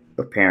like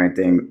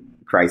parenting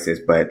crisis,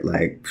 but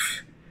like.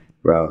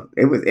 Bro,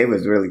 it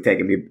was really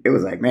taking me. It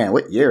was like, man,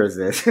 what year is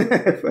this?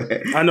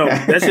 I know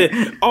that shit.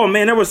 Oh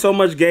man, there was so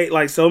much gay,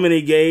 like so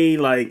many gay,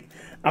 like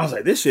I was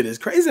like, this shit is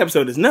crazy. This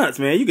episode is nuts,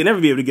 man. You can never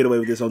be able to get away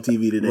with this on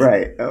TV today.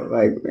 Right? I'm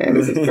like, man,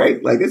 this is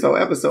great. Like this whole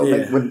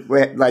episode,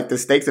 like the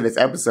stakes of this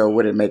episode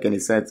wouldn't make any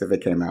sense if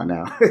it came out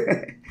now.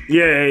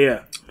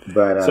 Yeah.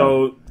 But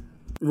so,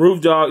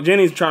 Roof Dog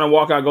Jenny's trying to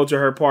walk out, go to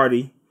her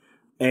party,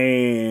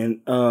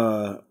 and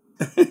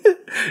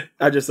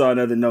I just saw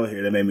another note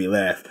here that made me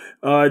laugh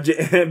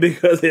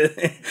because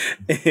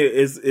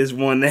it's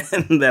one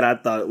that I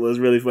thought was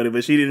really funny,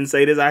 but she didn't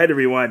say this. I had to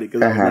rewind it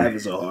because I was laughing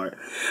so hard.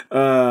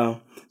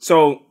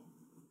 So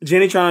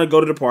Jenny trying to go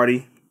to the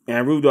party,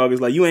 and Roof Dog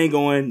is like, "You ain't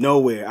going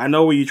nowhere. I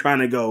know where you're trying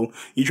to go.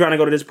 You're trying to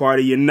go to this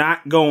party. You're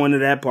not going to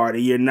that party.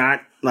 You're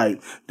not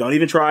like, don't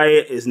even try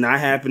it. It's not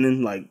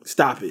happening. Like,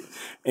 stop it."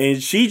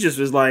 And she just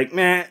was like,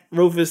 "Man,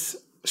 Rufus."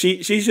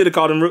 She should have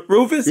called him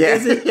Rufus,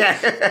 is it?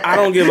 Yeah. I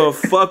don't give a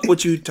fuck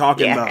what you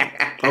talking about,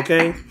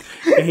 okay?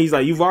 And he's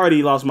like, you've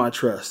already lost my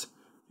trust.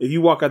 If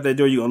you walk out that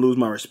door, you're going to lose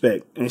my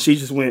respect. And she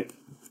just went,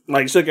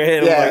 like, shook her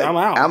head and was like, I'm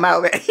out. I'm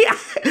out, man.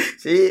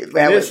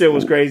 This shit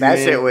was crazy, man.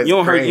 Shit was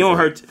crazy. You don't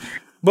hurt.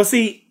 But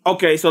see,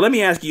 okay, so let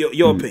me ask you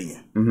your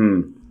opinion.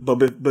 Mm-hmm.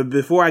 But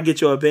before I get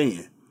your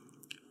opinion,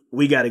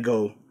 we got to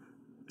go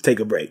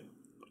take a break.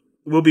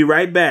 We'll be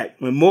right back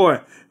with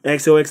more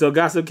XOXO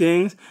Gossip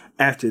Kings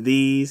after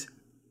these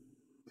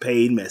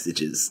paid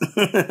messages.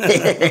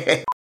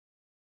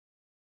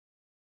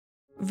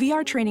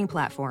 VR training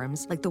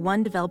platforms, like the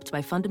one developed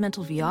by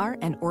Fundamental VR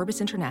and Orbis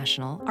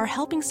International, are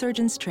helping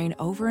surgeons train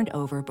over and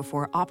over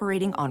before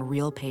operating on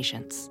real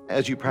patients.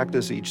 As you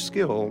practice each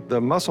skill,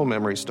 the muscle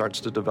memory starts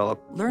to develop.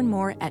 Learn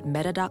more at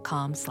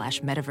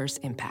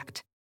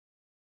meta.com/metaverseimpact.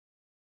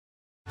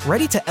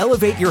 Ready to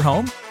elevate your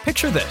home?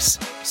 Picture this: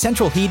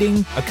 central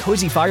heating, a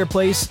cozy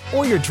fireplace,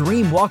 or your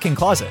dream walk-in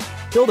closet.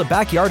 Build a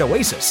backyard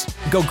oasis,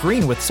 go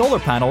green with solar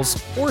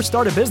panels, or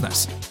start a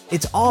business.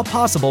 It's all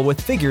possible with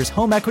Figure's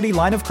home equity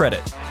line of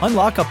credit.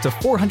 Unlock up to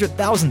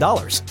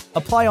 $400,000.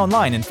 Apply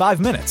online in 5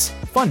 minutes.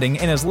 Funding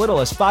in as little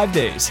as 5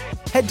 days.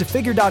 Head to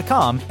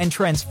Figure.com and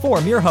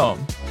transform your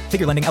home.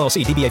 Figure Lending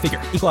LLC, DBA Figure,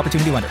 Equal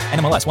Opportunity Lender,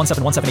 NMLS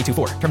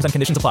 1717824. Terms and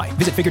conditions apply.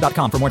 Visit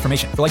Figure.com for more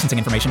information. For licensing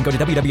information, go to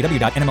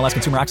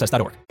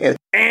www.nmlsconsumeraccess.org.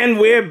 And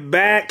we're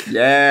back.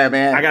 Yeah,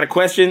 man. I got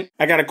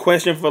a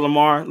question for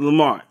Lamar.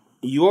 Lamar,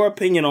 your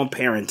opinion on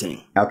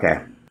parenting.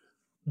 Okay.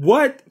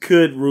 What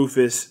could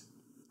Rufus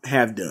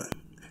have done?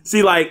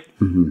 See, like,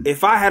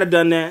 if I had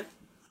done that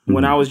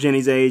when I was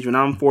Jenny's age, when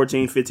I'm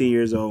 14, 15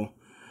 years old,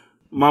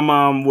 my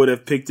mom would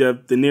have picked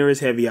up the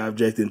nearest heavy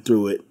object and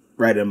threw it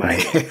right in my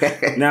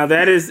head. Now,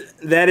 that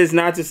is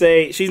not to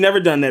say she's never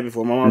done that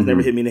before. My mom's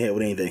never hit me in the head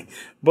with anything.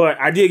 But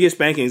I did get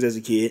spankings as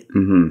a kid.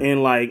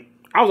 And, like,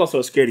 I was also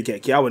a scaredy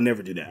cat kid. I would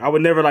never do that. I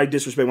would never, like,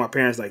 disrespect my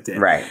parents like that.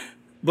 Right.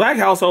 Black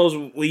households,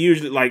 we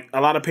usually, like,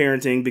 a lot of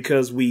parenting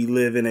because we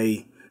live in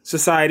a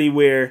society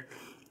where,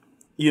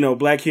 you know,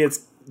 black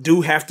kids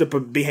do have to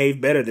behave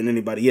better than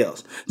anybody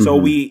else. So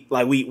we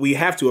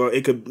have to, or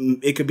it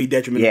could be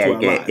detrimental to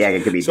our lives. Yeah,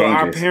 it could be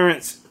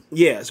dangerous.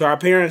 So our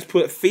parents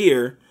put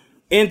fear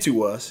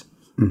into us,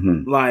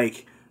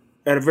 like,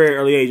 at a very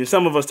early age. And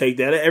some of us take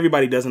that.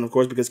 Everybody doesn't, of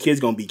course, because kids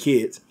gonna be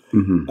kids.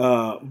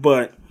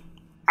 But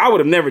I would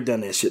have never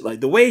done that shit.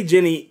 Like, the way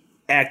Jenny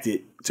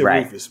acted to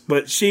Rufus.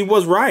 But she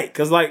was right.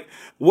 Because, like,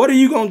 what are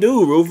you gonna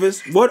do,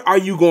 Rufus? What are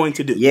you going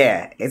to do?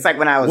 Yeah. It's like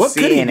when I was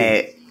seeing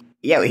it,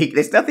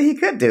 there's nothing he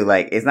could do.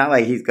 Like, it's not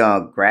like he's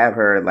gonna grab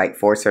her, like,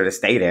 force her to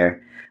stay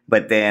there.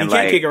 But then, he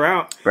can't kick her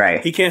out.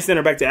 Right. He can't send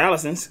her back to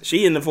Allison's.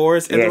 She in the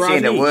forest. She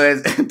in the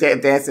woods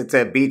dancing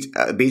to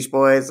Beach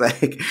Boys,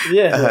 like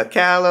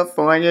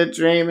California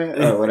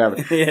Dreaming or whatever.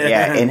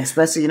 And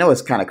especially, you know,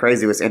 what's kind of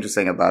crazy. What's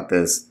interesting about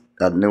this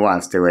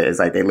nuance to it is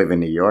like they live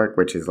in New York,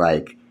 which is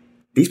like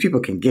these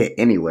people can get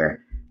anywhere.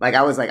 Like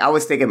I was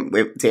thinking,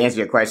 to answer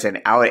your question,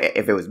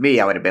 if it was me,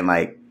 I would have been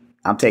like,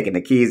 I'm taking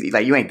the keys.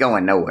 Like, you ain't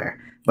going nowhere.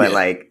 But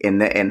like in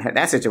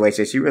that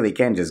situation, she really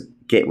can just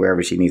get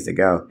wherever she needs to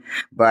go.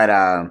 But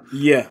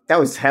that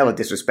was hella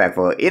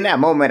disrespectful. In that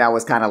moment, I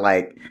was kind of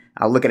like,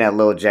 I was looking at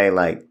Lil J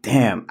like,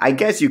 damn, I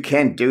guess you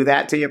can do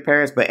that to your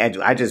parents, but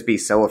I'd just be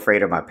so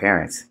afraid of my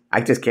parents.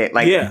 I just can't.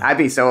 Like, I'd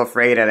be so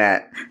afraid of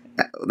that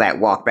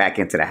walk back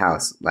into the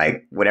house,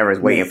 like whatever's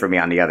waiting for me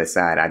on the other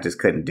side. I just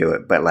couldn't do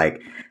it. But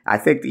like, I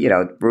think, you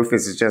know,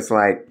 Rufus is just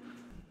like,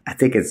 I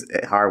think it's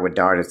hard with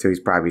daughters too. He's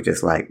probably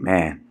just like,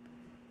 man,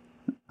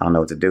 I don't know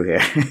what to do here.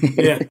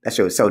 That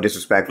shit was so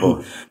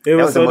disrespectful. That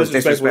was so the most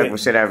disrespectful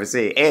shit I ever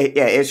seen.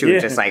 Issue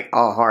was just like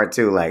all hard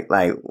too. Like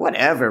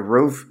whatever,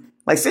 Roof.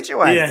 Like, sit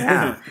your ass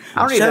down.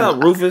 Shut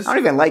up, Rufus. I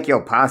don't even like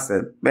your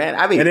pasta, man.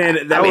 I mean, and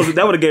then that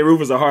would have gave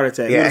Rufus a heart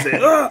attack. Yeah. He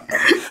would say,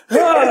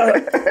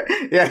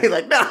 he's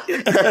like, no,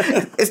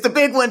 it's the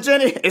big one,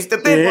 Jenny. It's the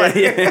big one.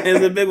 It's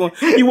the big one.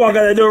 You walk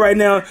out that door right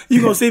now,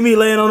 you gonna see me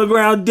laying on the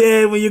ground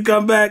dead when you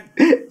come back.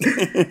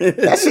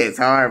 That shit's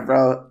hard,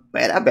 bro.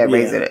 Man, I bet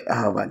raising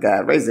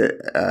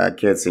a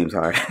kid seems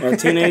hard. A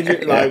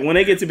teenager, like when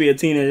they get to be a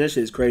teenager, that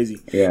shit's crazy.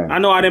 Yeah, I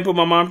know I didn't put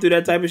my mom through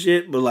that type of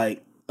shit, but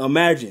like,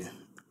 imagine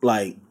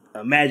that.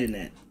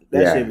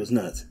 That shit was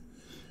nuts.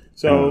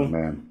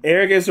 So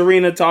Eric and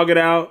Serena talk it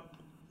out,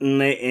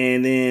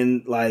 and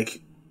then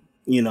like,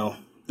 you know,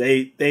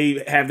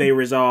 they have their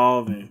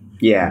resolve, and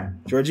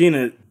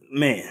Georgina,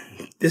 man,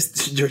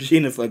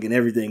 Georgina fucking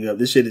everything up.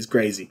 This shit is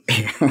crazy.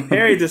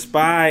 Harry the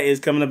Spy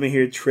is coming up in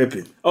here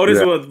tripping. Oh, this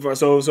was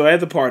so at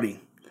the party,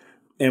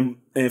 and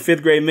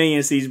fifth grade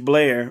Minion sees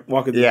Blair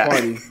walking through the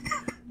party.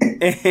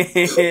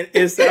 And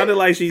it sounded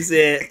like she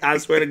said, I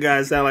swear to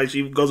God, it sounded like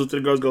she goes up to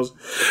the girls, goes,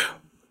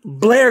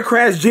 Blair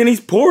crashed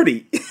Jenny's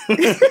porty.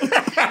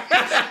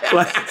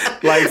 like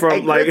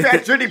from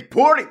crashed Jenny's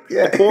porty.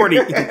 Porty.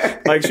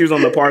 Like she was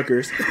on the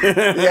Parkers.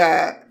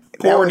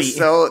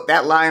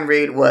 That line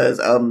read was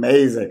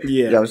amazing.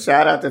 Yo,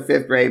 shout out to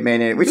fifth grade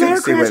Minion. We should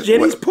see what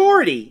Jenny's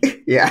porty.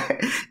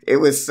 It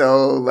was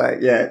so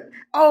like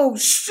oh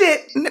shit,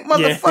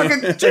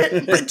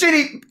 motherfucker,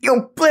 Jenny,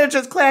 Blair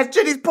just crashed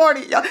Jenny's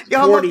party.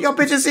 Y'all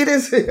bitches see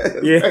this?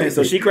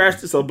 So she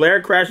crashed. So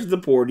Blair crashes the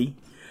porty.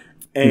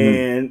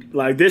 And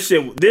like this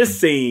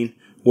scene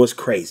was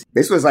crazy.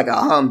 This was like a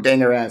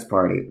humdinger ass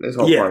party. This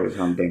whole party was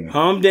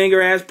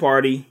humdinger ass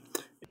party.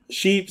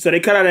 So they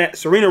cut out that.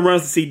 Serena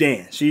runs to see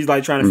Dan. She's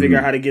like trying to figure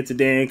out how to get to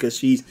Dan because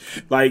she's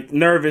like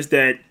nervous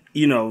that,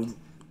 you know,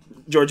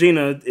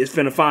 Georgina is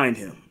finna find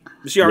him.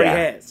 She already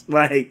has.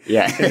 Like,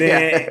 and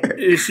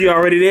then she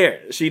already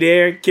there. She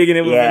there kicking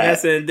it with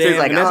Vanessa and Dan. She's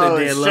like, Vanessa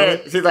oh,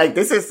 shit. She's like,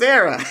 this is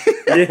Sarah.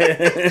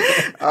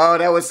 Oh,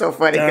 that was so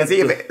funny because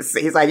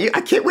he's like,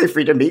 I can't wait for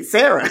you to meet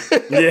Sarah.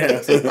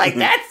 She's like,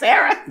 that's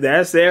Sarah.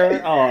 That's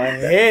Sarah? Oh,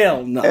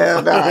 hell no.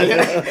 Hell no.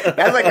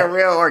 That's like a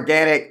real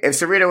organic. If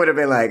Serena would have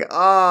been like,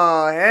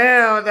 oh,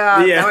 hell no.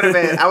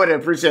 I would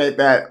have appreciated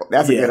that.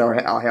 That's a good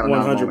hell no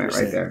moment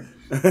right there.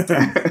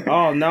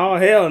 Oh no,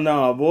 hell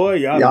no, boy!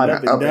 Y'all done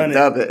up and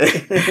done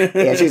it.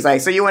 Yeah, she's like,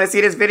 so you want to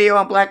see this video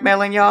I'm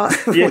blackmailing y'all?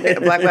 Yeah.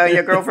 Blackmailing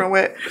your girlfriend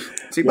with?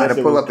 She about to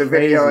pull up the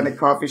video in the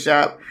coffee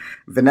shop.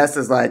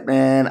 Vanessa's like,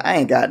 man, I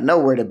ain't got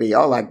nowhere to be.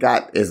 All I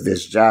got is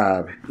this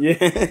job.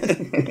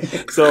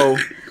 Yeah. So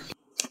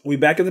we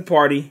back at the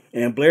party,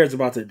 and Blair's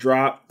about to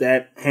drop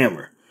that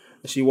hammer.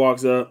 She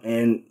walks up,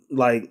 and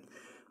like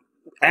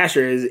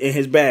Asher is in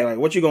his bag. Like,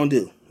 what you gonna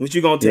do? What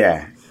you gonna do?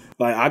 Yeah.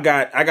 Like,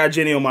 I got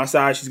Jenny on my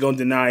side. She's gonna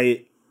deny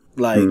it.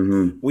 Like,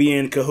 we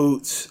in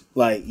cahoots.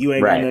 Like, you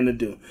ain't got nothing to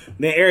do.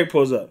 Then Eric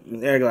pulls up.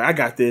 And Eric like, I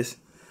got this.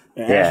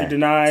 And Asher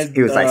denies.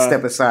 He was like,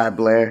 step aside,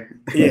 Blair.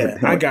 Yeah,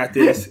 I got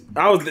this.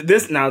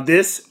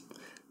 This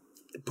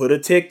put a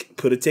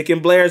tick in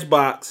Blair's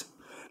box,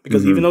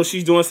 because even though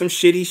she's doing some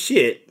shitty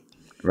shit,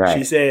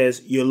 she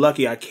says, you're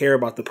lucky I care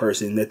about the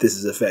person that this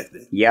is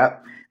affecting.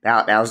 Yep.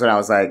 That was what I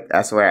was like.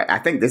 That's where I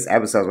think this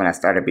episode is when I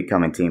started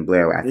becoming Team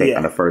Blair. I think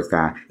on the first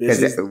time.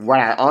 Because what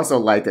I also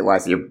liked it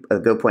was a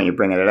good point you're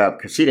bringing it up,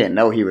 because she didn't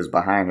know he was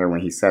behind her when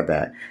he said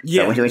that.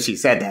 Yeah. So when she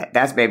said that,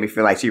 that's made me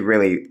feel like she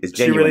really is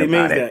genuine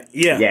about it. That.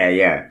 Yeah.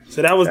 Yeah.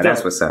 So that was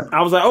that's what's up.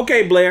 I was like,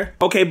 okay, Blair.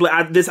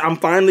 I'm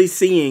finally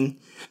seeing.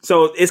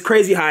 So it's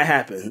crazy how it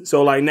happened.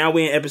 So like now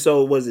we in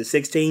episode, was it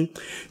 16?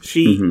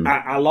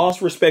 I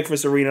lost respect for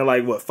Serena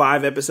like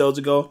 5 episodes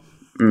ago.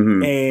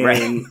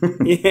 And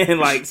yeah,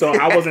 like, so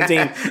I wasn't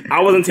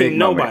team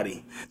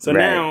nobody. So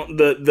now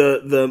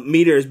the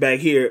meter is back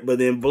here, but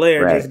then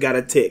Blair just got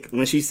a tick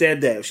when she said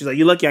that. She's like,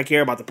 "You're lucky I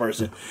care about the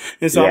person."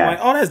 And so I'm like,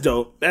 "Oh, that's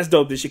dope. That's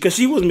dope." This shit, because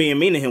she was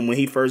mean to him when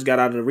he first got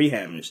out of the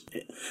rehab and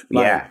shit.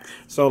 Like,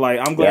 so like,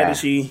 I'm glad that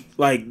she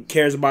like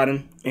cares about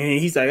him, and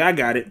he's like, "I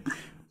got it."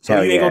 So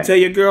you ain't gonna tell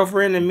your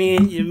girlfriend that me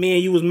and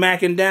you was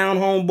macking down,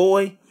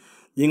 homeboy.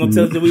 You ain't gonna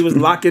tell us that we was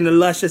locking the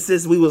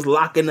lusciouses. We was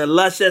locking the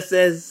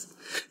lusciouses.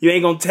 You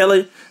ain't gonna tell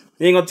it.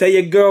 You ain't gonna tell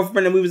your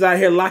girlfriend that we was out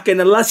here locking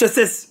the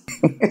lusciouses.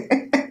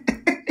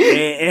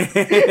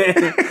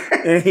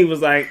 and he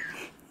was like,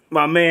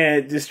 my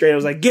man just straight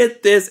was like,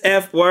 get this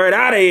F word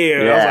out of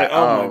here. I was like,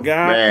 oh my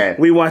God. Man.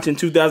 We watching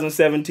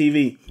 2007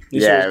 TV.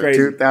 This shit was crazy.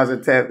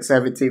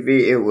 2007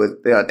 TV. It was,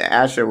 the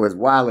Asher was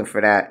wilding for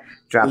that.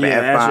 Dropping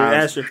F-bombs.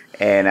 Asher.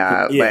 And,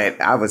 but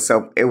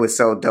it was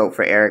so dope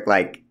for Eric.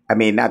 Like,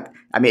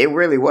 it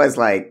really was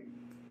like,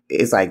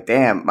 it's like,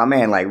 damn, my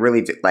man like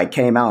really like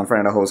came out in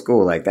front of the whole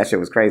school. Like, that shit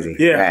was crazy.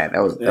 Yeah, man,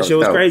 that shit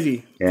was dope.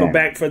 crazy for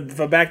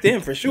back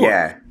then for sure.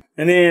 Yeah,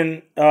 and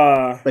then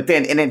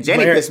then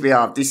Jenny pissed me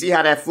off. Do you see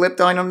how that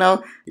flipped on him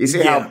though? You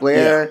see how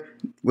Blair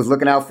was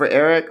looking out for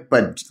Eric,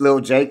 but Lil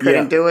J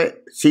couldn't do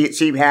it. She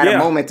had a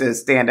moment to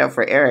stand up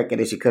for Eric,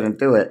 and then she couldn't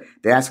do it.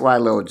 That's why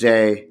Lil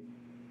J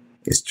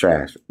is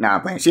trash. Nah,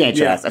 I'm playing. She ain't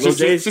trash.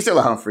 She's still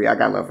a Humphrey. I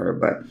gotta love her,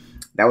 but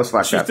that was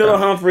fucked up. She's still a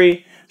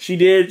Humphrey. She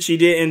did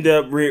end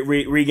up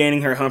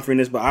regaining her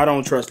Humphreyness, but I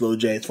don't trust Lil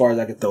J as far as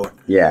I can throw her.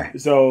 Yeah.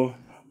 So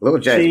Lil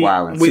J is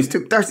wilding. She's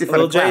too thirsty for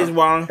the clout. Lil J is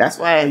wilding. That's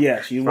why.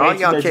 Yeah, she's for all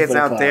young kids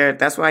out there.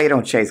 That's why you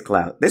don't chase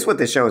clout. This is what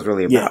this show is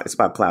really about. Yeah. It's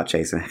about clout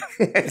chasing.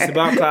 It's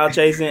about clout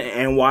chasing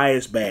and why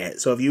it's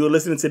bad. So if you were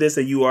listening to this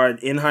and you are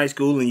in high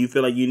school and you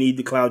feel like you need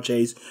the clout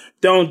chase,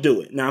 don't do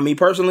it. Now, me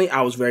personally,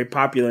 I was very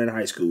popular in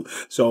high school,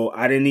 so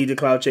I didn't need to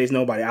clout chase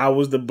nobody. I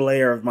was the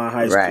Blair of my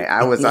high school. Right.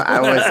 I was.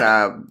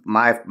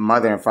 My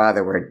mother and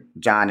father were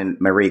John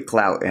and Marie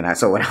Clout, and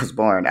so when I was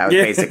born, I was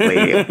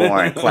basically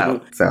born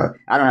Clout. So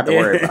I don't have to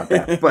worry about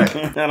that. But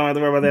I don't have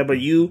to worry about that. But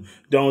you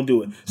don't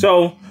do it.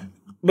 So.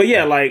 But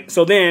yeah, like,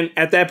 so then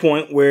at that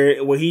point where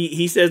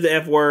he says the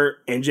F word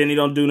and Jenny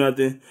don't do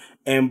nothing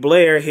and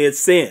Blair hits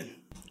sin.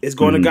 It's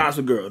going to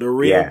Gossip Girl, the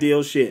real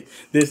deal shit.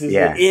 This is the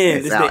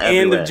end. It's the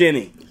end of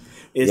Jenny.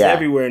 It's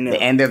everywhere now.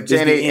 The end of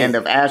Jenny, end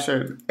of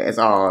Asher. It's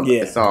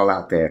all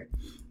out there.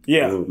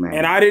 Yeah. Ooh,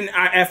 man. And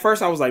at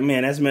first I was like,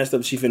 man, that's messed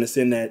up. She finna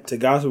send that to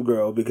Gossip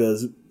Girl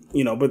because,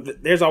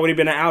 but there's already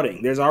been an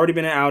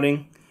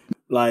outing.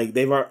 Like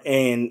they've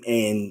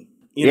and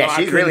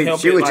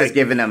she was just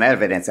giving them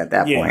evidence at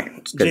that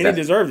point. Jenny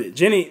deserved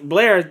it.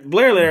 Blair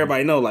let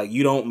everybody know, like,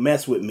 you don't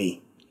mess with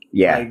me.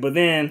 Yeah. Like, but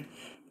then,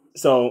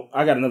 so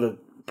I got another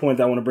point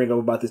that I want to bring up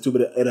about this too,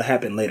 but it'll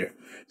happen later.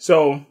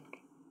 So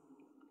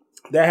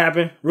that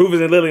happened. Rufus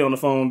and Lily on the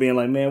phone being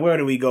like, man, where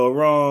did we go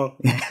wrong?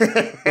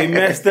 We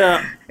messed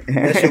up.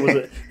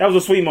 That was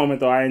a sweet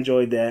moment though. I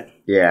enjoyed that.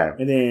 Yeah.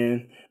 And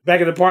then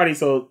back at the party,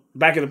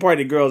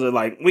 the girls are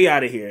like, we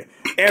out of here.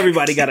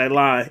 Everybody got a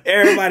line.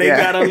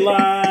 Got a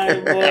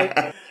line,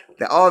 boy.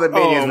 All the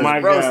minions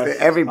was roasted.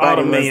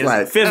 Everybody was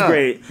like... Fifth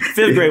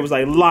grade was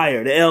like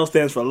liar. The L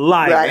stands for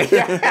liar. Right.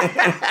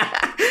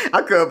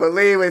 I couldn't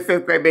believe when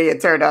fifth grade minion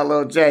turned out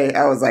Lil J.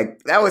 I was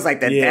like, that was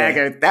like the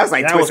dagger. That was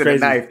like twisting the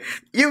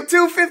knife. You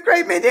too, fifth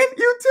grade minion?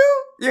 You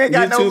too? You ain't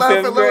got no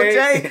love for Lil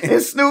J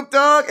and Snoop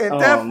Dogg and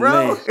Death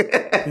Row?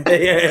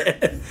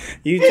 Yeah.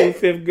 You too,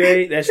 fifth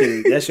grade? That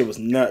shit was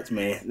nuts,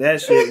 man.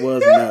 That shit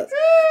was nuts.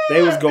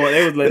 They was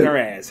letting her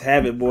ass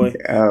have it, boy.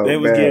 Oh, they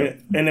was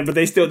giving, but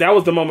they still, that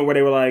was the moment where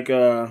they were like,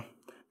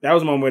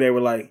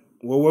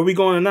 well, where we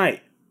going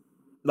tonight?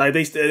 Like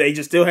they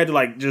just still had to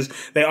like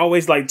they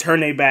always like turn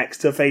their backs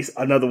to face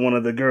another one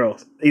of the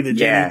girls, either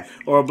Jenny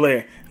or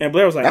Blair. And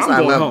Blair was like, I'm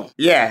going home.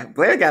 Yeah,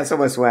 Blair got so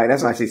much swag.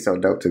 That's why she's so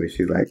dope to me.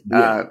 She's like,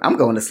 I'm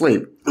going to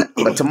sleep,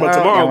 but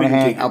tomorrow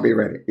I'll be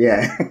ready.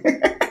 Yeah.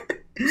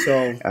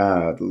 So,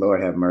 the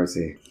Lord have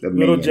mercy. The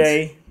Little minions.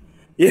 J,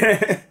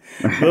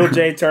 Little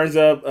J turns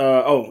up.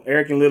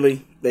 Eric and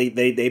Lily,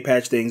 they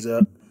patch things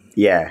up.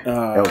 Yeah,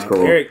 that was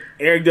cool.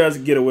 Eric does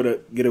get it with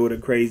a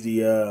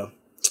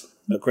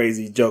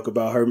crazy joke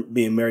about her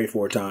being married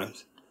 4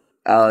 times.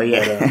 Oh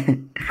yeah,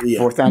 but,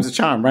 4 times a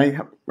charm, right,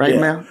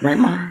 Mel, right,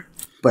 Mom.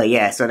 But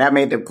yeah, so that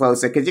made them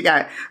closer because you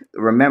got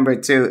remember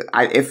too.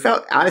 It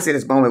felt honestly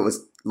this moment was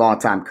a long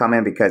time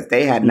coming because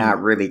they had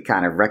not really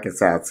kind of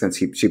reconciled since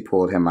she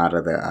pulled him out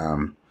of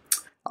the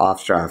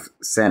Offstraff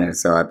Center.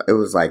 So it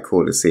was like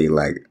cool to see.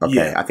 Like,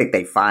 okay, I think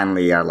they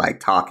finally are like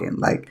talking.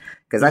 Like,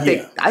 because I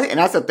think and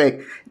I also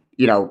think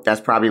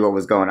that's probably what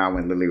was going on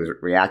when Lily was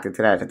reacting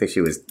to that. I think she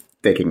was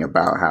thinking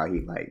about how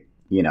he like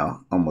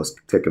almost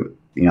took him.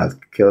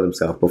 Killed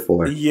himself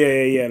before.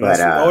 Yeah. But,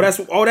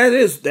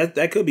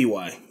 that could be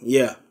why.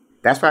 Yeah.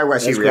 That's probably why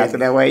she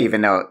reacted that way, even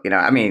though,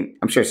 I mean,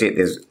 I'm sure it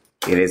is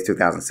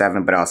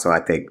 2007, but also I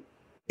think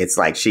it's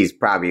like she's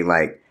probably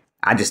like,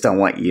 I just don't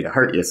want you to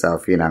hurt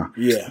yourself,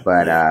 Yeah.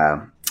 But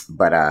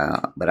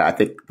I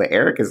think,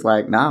 Eric is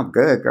like, nah, I'm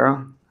good,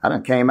 girl. I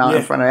done came out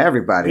in front of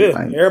everybody. Good.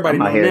 Like, everybody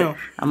know now.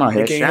 I'm out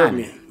here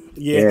shining.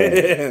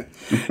 Yeah.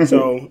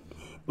 So,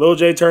 Lil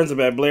J turns up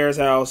at Blair's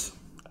house.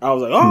 I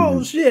was like,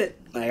 oh, shit.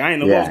 Like, I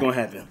didn't know what was going to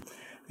happen.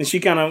 And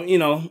she kind of,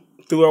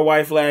 threw her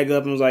white flag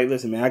up and was like,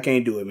 listen, man, I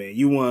can't do it, man.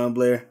 You won,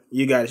 Blair.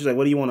 You got it. She's like,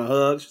 what do you want, a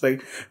hug? She's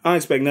like, I don't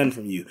expect nothing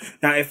from you.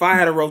 Now, if I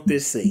had wrote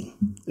this scene,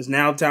 it's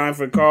now time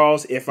for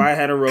Carl's. If I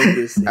had wrote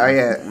this scene. Oh,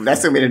 yeah.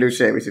 That's going to be the new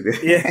shit we should do.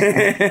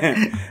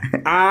 Yeah.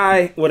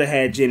 I would have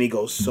had Jenny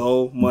go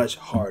so much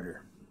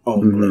harder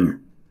on Blair.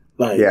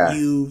 Like,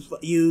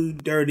 you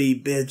dirty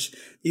bitch.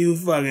 You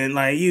fucking,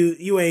 like,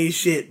 you ain't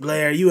shit,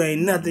 Blair. You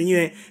ain't nothing. You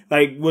ain't,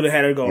 like, would have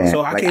had her go. Yeah.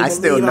 So I can't believe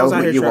still know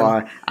who you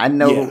are. I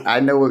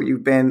know what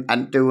you've been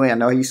doing. I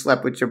know you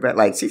slept with your bed.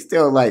 Like, she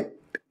still, like,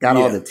 got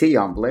all the tea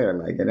on Blair.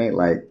 Like, it ain't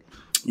like,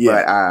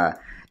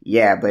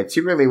 but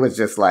she really was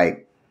just,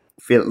 like,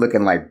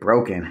 looking, like,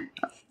 broken.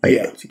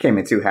 Like, she came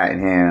in too hat in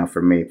hand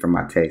for me, for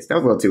my taste. That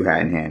was a little too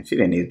hat in hand. She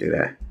didn't need to do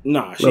that.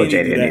 Nah, she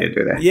didn't need to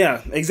do that.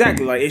 Yeah,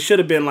 exactly. Like, it should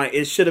have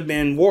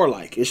been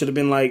warlike. It should have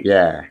been like,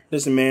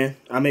 listen, man,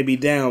 I may be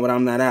down, but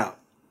I'm not out.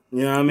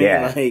 You know what I mean?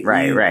 Yeah, like,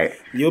 right.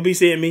 You'll be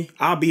seeing me.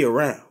 I'll be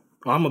around.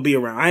 I'm going to be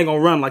around. I ain't going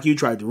to run like you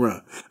tried to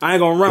run. I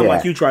ain't going to run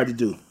like you tried to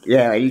do.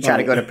 Yeah, you trying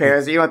to go to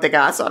Paris. You don't think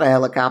I saw the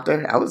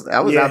helicopter? I was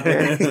out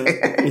there.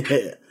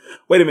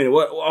 Wait a minute.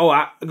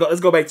 What?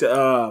 Let's go back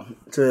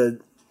to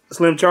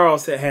Slim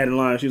Charles had in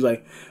line. She was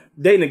like,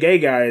 dating a gay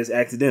guy is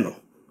accidental.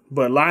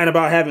 But lying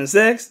about having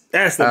sex,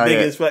 that's the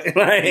biggest fucking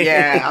lie.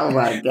 Yeah, oh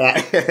my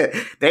God.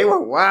 They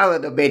were wild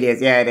in the videos.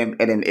 Yeah, and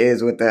then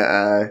is with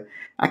the,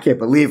 I can't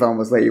believe I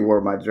almost let you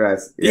wear my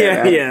dress.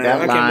 Yeah.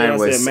 That I line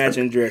was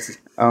matching dresses.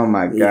 Oh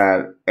my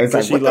God. It's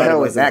like, what the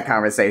hell was that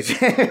conversation?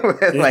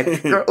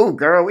 Like,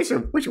 girl, we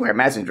should wear a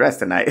matching dress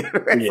tonight.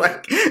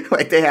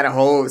 like they had a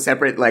whole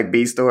separate like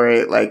B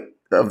story, like,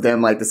 of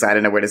them like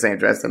deciding to wear the same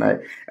dress tonight.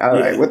 I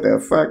was like, what the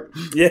fuck?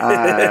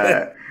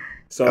 Yeah.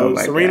 So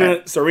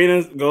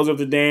Serena goes up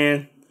to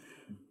Dan.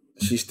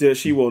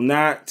 She will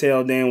not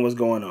tell Dan what's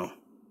going on.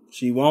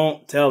 She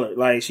won't tell her.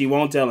 Like, she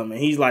won't tell him. And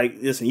he's like,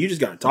 listen, you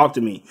just gotta talk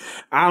to me.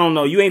 I don't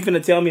know. You ain't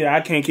finna tell me that I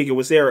can't kick it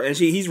with Sarah. And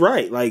he's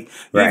right. Like,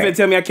 you ain't finna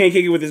tell me I can't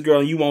kick it with this girl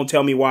and you won't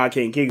tell me why I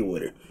can't kick it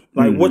with her.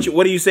 Like, what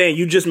are you saying?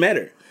 You just met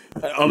her.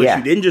 Unless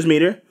you didn't just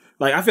meet her.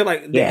 Like, I feel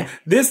like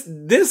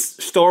this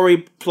story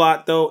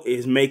plot, though,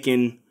 is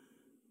making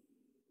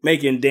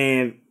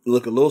Dan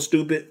look a little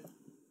stupid.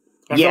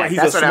 Like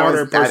that's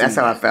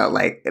how I felt.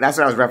 Like, that's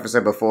what I was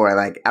referencing before.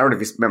 Like, I don't know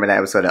if you remember that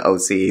episode of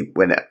OC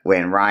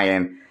when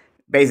Ryan,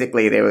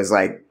 basically there was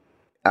like,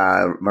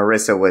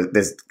 Marissa was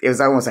this, it was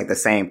almost like the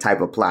same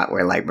type of plot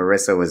where like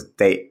Marissa was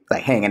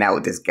hanging out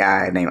with this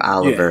guy named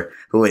Oliver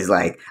who was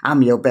like,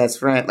 I'm your best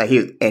friend. Like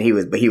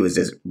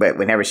but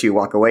whenever she would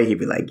walk away, he'd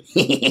be like,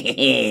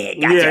 gotcha.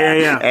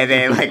 Yeah. And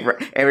then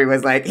like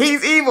everyone's like,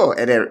 he's evil.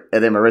 And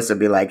then Marissa would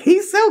be like,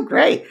 he's so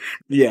great.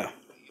 Yeah.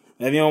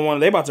 And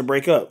they about to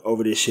break up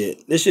over this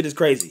shit. This shit is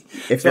crazy.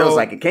 It feels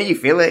like it. Can you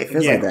feel it? It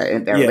feels like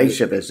that. Their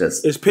relationship is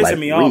just. It's pissing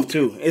me off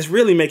too. It's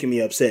really making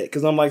me upset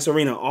because I'm like,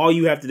 Serena, all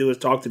you have to do is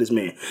talk to this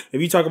man.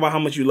 If you talk about how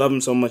much you love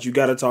him so much, you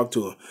got to talk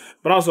to him.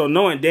 But also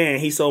knowing Dan,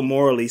 he's so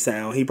morally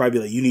sound. He probably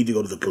be like, you need to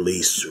go to the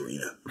police,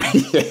 Serena.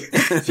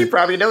 She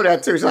probably know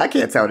that too. So I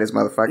can't tell this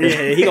motherfucker.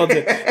 Yeah, he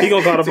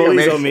gonna call the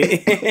police on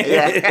me.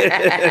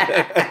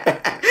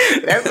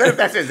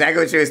 That's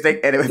exactly what she was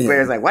thinking. And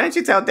Blair's like, why didn't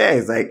you tell Dan?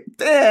 He's like,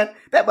 Dan,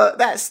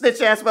 that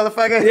snitch ass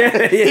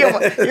motherfucker.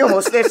 He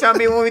almost snitched on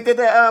me when we did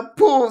the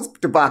pool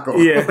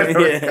debacle. Yeah,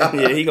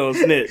 he gonna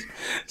snitch.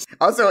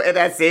 Also, in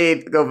that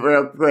scene, go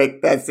real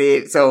quick. That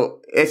scene.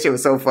 So that shit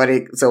was so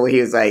funny. So he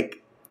was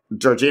like,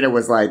 Georgina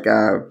was like,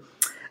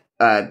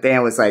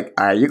 Dan was like,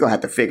 all right, you're gonna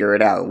have to figure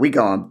it out. We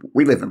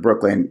live in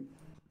Brooklyn.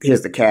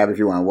 here's the cab if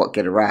you want to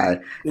get a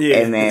ride. Yeah.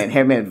 And then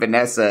him and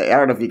Vanessa, I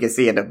don't know if you can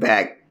see in the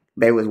back,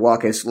 they was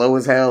walking slow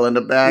as hell in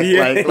the back.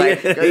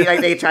 Like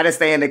they try to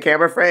stay in the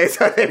camera frame,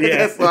 so they were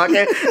just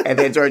walking. And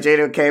then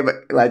Georgina came,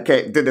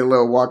 did the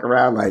little walk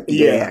around, like,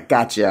 I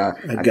got you.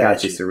 I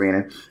got you,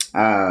 Serena.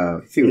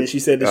 She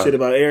said the shit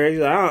about Eric.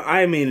 Like, I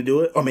didn't mean to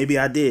do it. Or maybe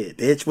I did,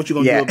 bitch. What you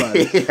gonna do about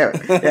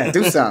it?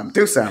 Do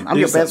something. I'm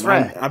your best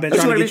friend. I've been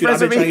trying to get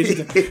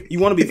you. You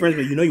want to be friends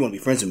with me? You know you want to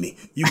be friends with me.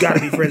 You got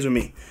to be friends with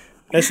me.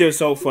 That shit was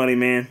so funny,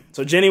 man.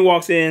 So Jenny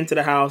walks into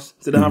the house,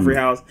 to the Humphrey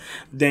house.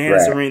 Dan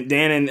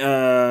and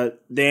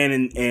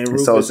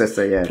Rufus Soul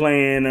Sister,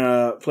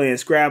 playing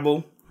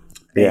Scrabble.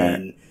 Yeah.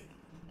 And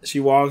she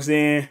walks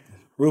in.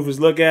 Rufus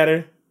look at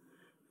her,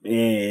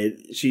 and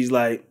she's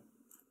like,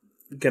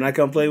 "Can I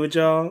come play with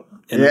y'all?"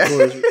 And of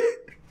course,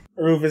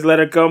 Rufus let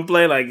her come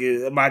play. Like,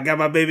 I got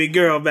my baby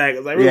girl back. I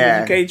was like,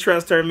 Rufus, you can't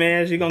trust her,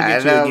 man. She gonna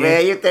get you again.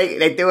 Man. You think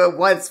they do it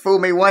once, fool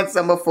me once,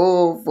 I'm a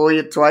fool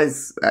you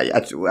twice. I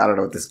don't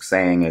know what this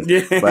saying is,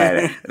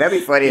 but that'd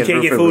be funny if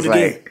Rufus was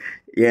like,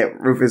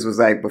 Rufus was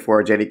like,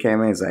 before Jenny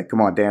came in, he's like,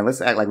 "Come on, Dan, let's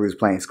act like we was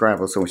playing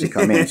Scrabble." So when she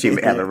come in, she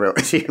really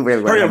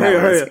hurry up.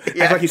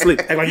 Act like you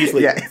sleep.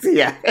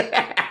 Yeah.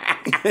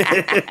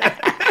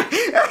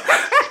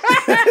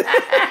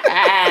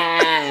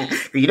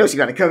 You know she's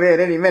gonna come in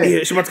any minute.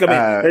 Yeah, she wants to come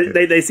in.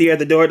 They see her at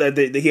the door.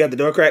 He had the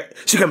door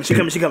cracked. She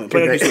coming.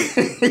 Play like you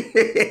sleep.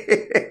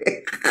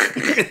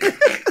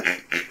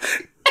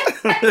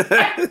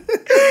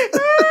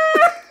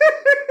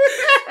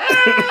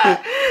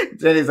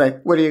 Jenny's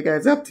like, "What are you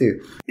guys up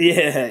to?"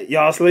 Yeah,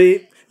 y'all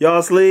sleep.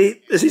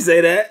 Did she say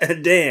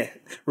that? Dan,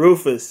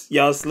 Rufus,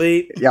 y'all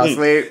sleep.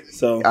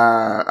 So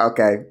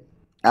okay.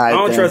 I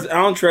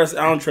don't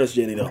trust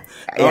Jenny though.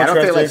 I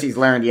don't feel like she's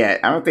learned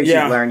yet. I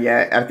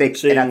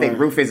think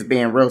Rufus is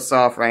being real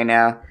soft right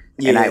now.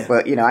 Yeah.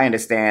 But I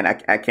understand.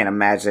 I can't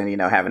imagine,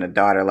 having a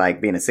daughter, like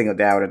being a single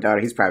dad with a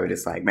daughter. He's probably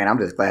just like, man, I'm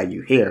just glad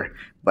you're here.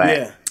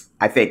 But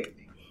I think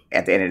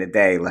at the end of the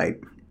day,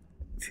 like,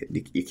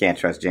 you can't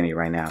trust Jenny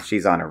right now.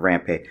 She's on a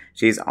rampage.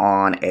 She's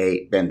on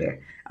a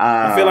bender.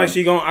 I feel like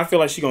she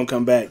gonna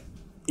come back,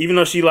 even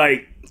though she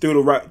like threw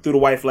the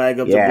white flag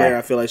up to Blair.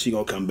 I feel like she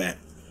gonna come back.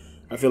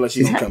 I feel like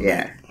she's gonna come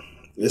back.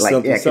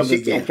 Because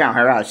she can't count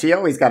her out. She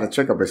always got a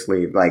trick up her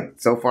sleeve. Like,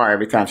 so far,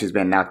 every time she's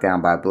been knocked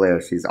down by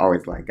Blair, she's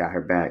always like got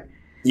her back.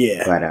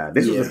 Yeah. But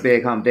this was a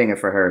big humdinger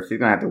for her. She's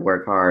gonna have to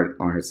work hard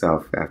on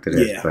herself after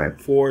this. Yeah,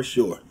 for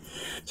sure.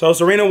 So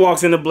Serena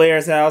walks into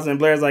Blair's house, and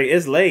Blair's like,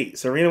 "It's late,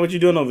 Serena. What you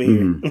doing over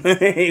here? What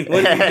are you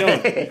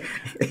doing?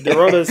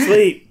 Dorota's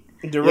asleep."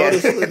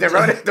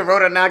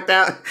 Dorota knocked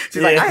out.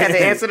 She's like, "I had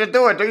to answer the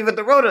door. Even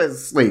Dorota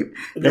is asleep."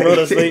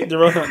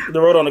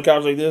 Dorota on the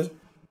couch like this.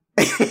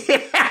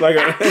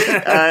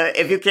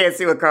 If you can't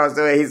see what Carl's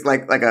doing, he's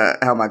like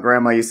how my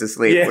grandma used to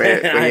sleep,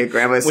 where your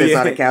grandma sits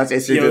on the couch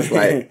and she just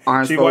like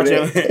arms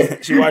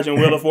folded. She watching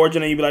Wheel of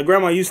Fortune, and you be like,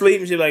 "Grandma, you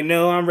sleep?" And she's like,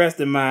 "No, I'm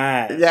resting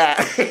my eyes." Yeah,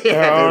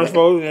 her arms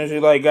folded, and she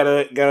like got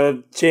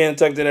a chin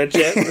tucked in her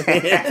chest.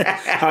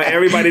 How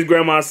everybody's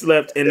grandma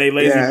slept in their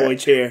lazy boy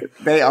chair.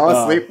 They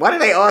all sleep. Why do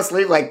they all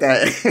sleep like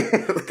that?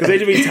 Because they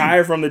just be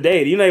tired from the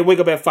day. They wake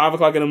up at 5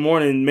 o'clock in the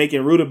morning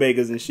making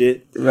rutabagas and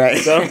shit. Right.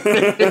 So.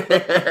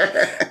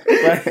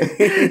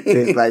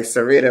 It's like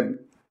Serena,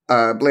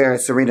 Blair.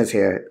 Serena's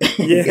here.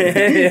 She's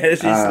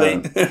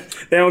sleep.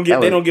 They don't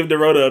give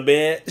Dorota a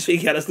bed. She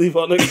gotta sleep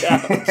on the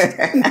couch.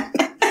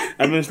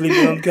 I've been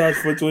sleeping on the couch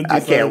for 25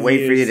 years. I can't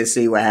wait for you to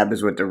see what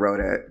happens with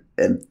Dorota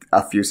in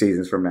a few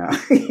seasons from now.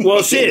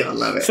 Well, shit.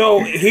 Love it. So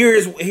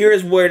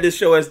here's where this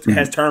show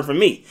has turned for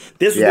me.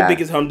 This was the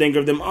biggest humdinger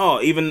of them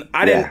all. Even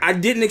I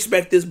didn't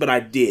expect this, but I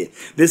did.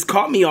 This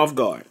caught me off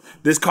guard.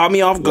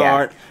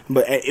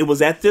 But it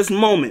was at this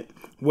moment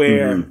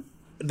where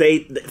they,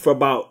 for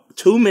about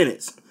 2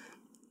 minutes,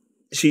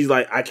 she's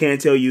like, "I can't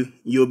tell you,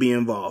 you'll be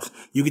involved.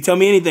 You can tell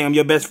me anything, I'm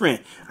your best friend.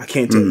 I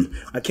can't tell you.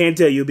 I can't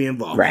tell you, you'll be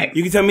involved. Right.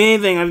 You can tell me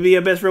anything, I'll be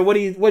your best friend.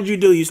 What'd you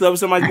do? You slept with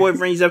somebody's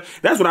boyfriend?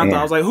 That's what I thought.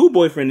 I was like, who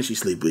boyfriend did she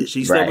sleep with?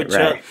 She slept with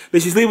Chuck.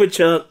 Did she sleep with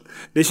Chuck?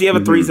 Did she have a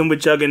threesome with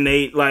Chuck and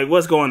Nate? Like,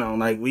 what's going on?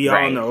 Like, we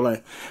all know.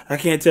 Like, I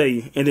can't tell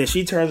you. And then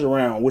she turns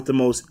around with the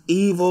most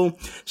evil.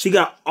 She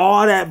got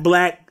all that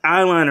black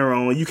eyeliner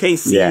on. You can't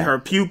see her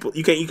pupil.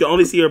 You can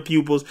only see her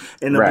pupils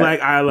and the black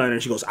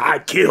eyeliner. She goes, "I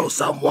killed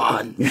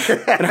someone."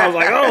 And I was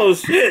like, "Oh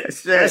shit!"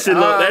 That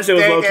shit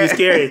was low-key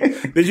scary.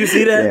 Did you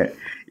see that?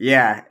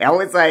 Yeah. I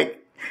was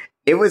like,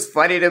 it was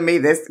funny to me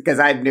because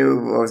I knew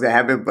what was gonna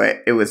happen,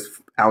 but I was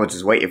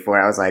just waiting for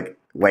it. I was like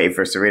waiting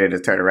for Serena to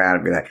turn around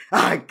and be like,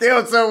 "I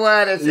killed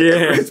someone," and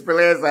Chris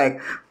Belair's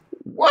like,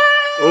 What?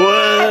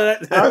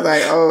 I was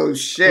like, oh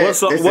shit.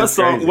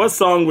 What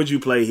song would you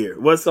play here?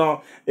 What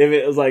song, if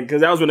it was like,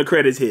 because that was when the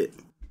credits hit.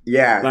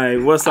 Yeah.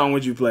 Like, what song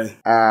would you play?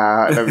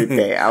 Let me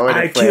think.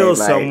 I killed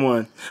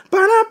someone.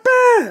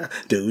 Ba-da-ba.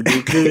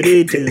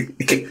 Do-do-do-do-do.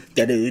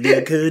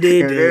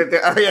 Do-do-do-do-do.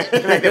 Oh,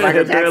 yeah.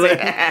 Michael Jackson.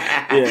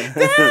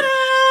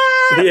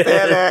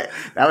 Yeah.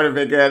 That would have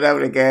been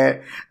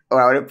good.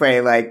 Or I would have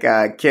played, like,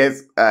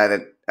 Kiss,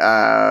 the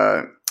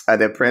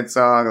Prince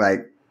song,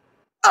 like,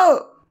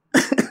 oh,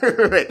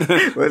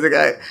 What's the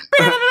guy?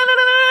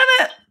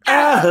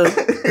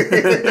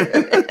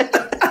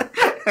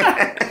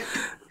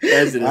 That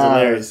shit is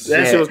hilarious.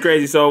 That shit was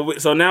crazy.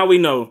 So now we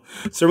know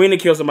Serena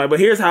killed somebody. But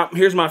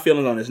here's my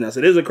feelings on this now. So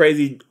this is a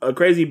crazy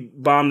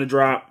bomb to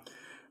drop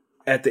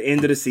at the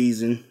end of the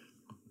season.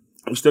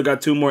 We still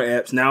got 2 more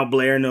eps. Now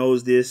Blair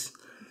knows this.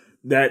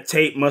 That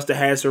tape must have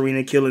had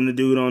Serena killing the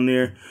dude on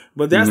there.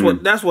 But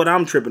that's what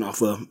I'm tripping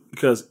off of.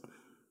 Because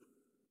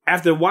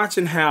after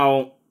watching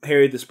how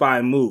Harriet the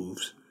Spy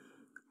moves,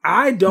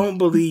 I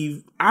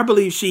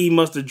believe she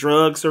must have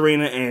drugged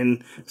Serena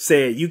and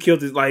said, you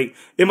killed it. Like,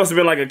 it must have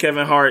been like a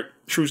Kevin Hart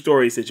true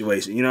story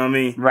situation. You know what I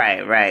mean?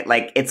 Right.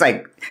 Like, it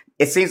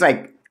seems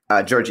like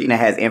Georgina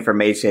has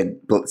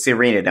information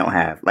Serena don't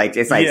have. Like,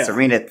 it's like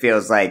Serena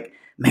feels like,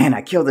 man,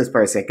 I killed this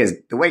person.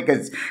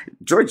 Because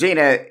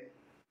Georgina,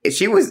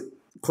 she was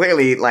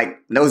clearly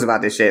like knows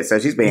about this shit. So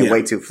she's being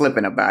way too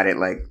flippant about it.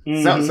 Like,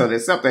 so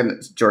there's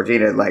something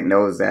Georgina like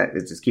knows that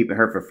is just keeping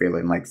her from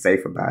feeling like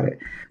safe about it.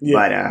 Yeah.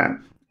 But,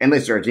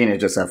 unless Georgina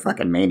is just a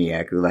fucking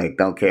maniac who like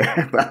don't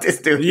care about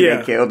this dude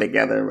they killed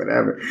together or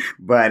whatever.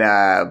 But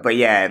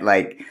yeah,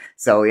 like,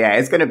 so yeah,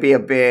 it's gonna be a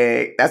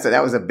big.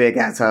 That was a big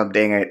ass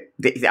humdinger.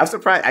 I'm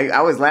surprised.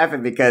 I was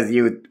laughing because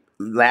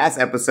last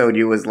episode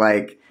you was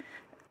like,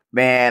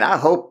 man, I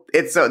hope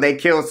it's so they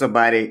kill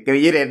somebody.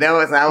 You didn't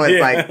know it, so I was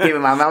like keeping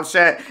my mouth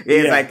shut.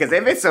 It's like, because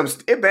if it's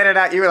it better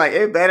not. You were like,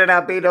 it better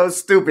not be no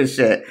stupid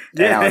shit.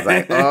 And I was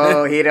like,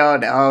 oh, he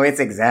don't know. Oh,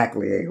 it's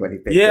exactly what he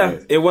thinks. Yeah,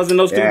 it wasn't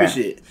no stupid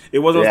shit. It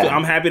wasn't.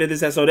 I'm happy that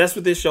this has. So that's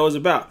what this show is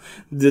about.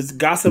 This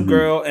Gossip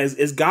Girl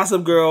is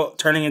Gossip Girl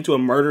turning into a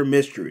murder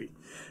mystery.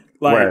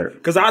 Like,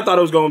 because I thought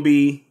it was going to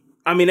be.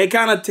 I mean, they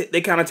kind of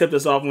tipped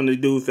us off when the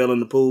dude fell in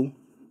the pool.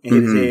 And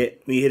hit his head.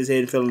 He hit his head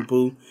and fell in the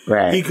pool.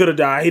 Right. He could have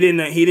died. He didn't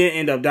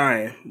end up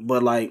dying.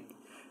 But like,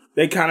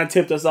 they kind of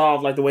tipped us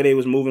off, like the way they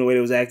was moving, the way they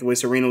was acting, the way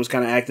Serena was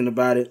kind of acting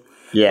about it.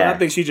 Yeah. But I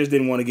think she just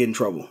didn't want to get in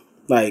trouble.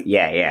 Like,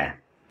 yeah.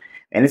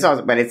 And it's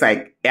also, but it's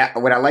like,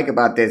 what I like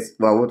about this.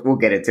 Well, we'll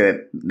get into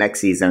it next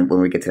season when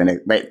we get to the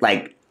next. But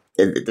like,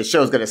 the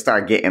show's gonna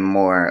start getting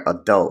more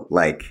adult.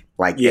 Like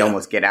they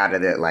almost get out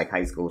of the like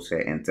high school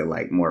shit into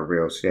like more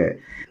real shit.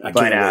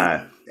 But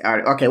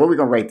okay, what we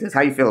gonna rate this?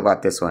 How you feel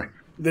about this one?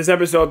 This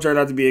episode turned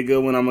out to be a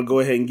good one. I'm going to go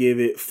ahead and give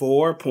it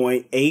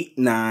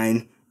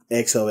 4.89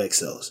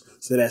 XOXOs.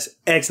 So that's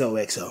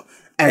XOXO.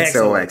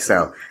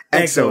 XOXO.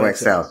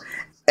 XOXO.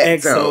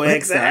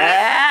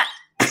 XOXO.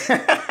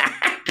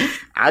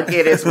 I'll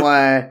give this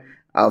one,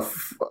 I'm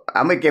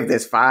going to give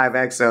this 5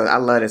 XOs. I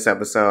love this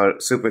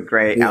episode. Super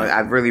great. Yeah. I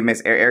really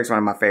miss Eric's one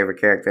of my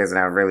favorite characters, and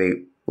I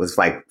really was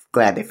like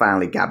glad they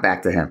finally got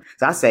back to him.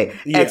 So I say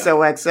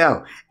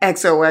XOXO.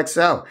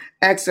 XOXO.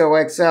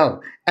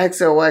 XOXO.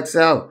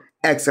 XOXO.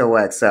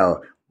 XOXO.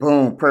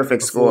 Boom.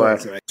 Perfect score.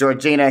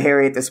 Georgina,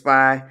 Harriet the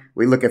Spy.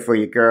 We looking for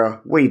you,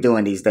 girl. What are you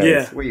doing these days?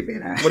 Yeah. Where you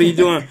been at? What are you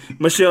doing?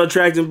 Michelle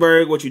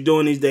Trachtenberg, what you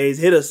doing these days?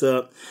 Hit us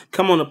up.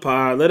 Come on the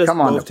pod. Let us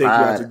both take you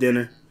out to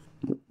dinner.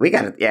 We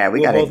gotta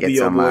get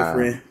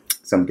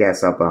some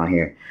guests up on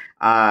here.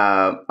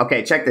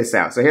 Okay, check this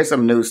out. So here's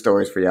some news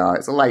stories for y'all.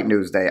 It's a light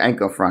news day. I ain't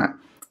gonna front.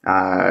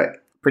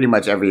 Pretty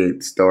much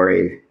every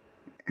story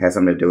has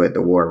something to do with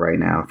the war right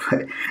now.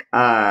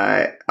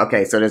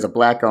 Okay, so there's a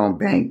black-owned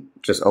bank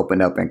just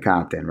opened up in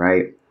Compton,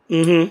 right?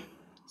 Mm-hmm.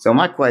 So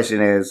my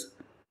question is,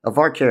 of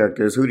our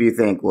characters, who do you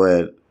think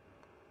would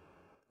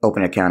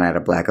open an account at a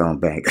black-owned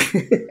bank?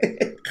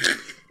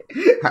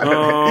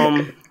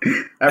 I'm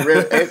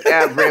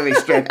really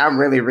stretched. I'm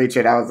really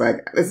reaching. I was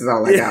like, this is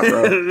all I got,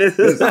 bro. This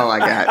is all I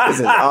got. This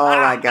is all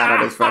I got on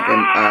this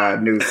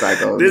fucking news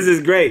cycle. This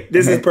is great.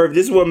 This is perfect.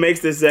 This is what makes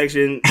this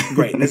section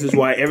great. And this is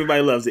why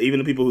everybody loves it, even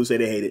the people who say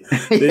they hate it.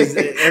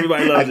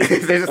 Everybody loves it.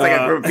 There's just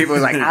like a group of people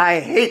who's like, I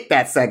hate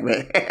that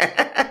segment.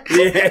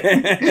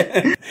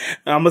 Yeah.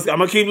 I'm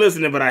gonna keep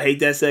listening, but I hate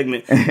that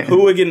segment.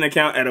 Who would get an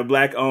account at a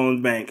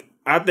black-owned bank?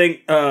 I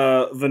think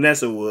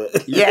Vanessa would.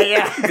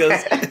 Yeah.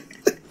 Because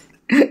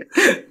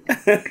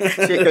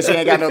she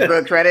ain't got no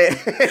good credit.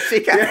 But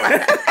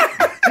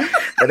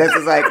this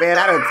is like, man,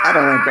 I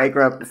don't went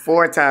bankrupt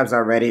 4 times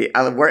already.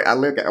 I work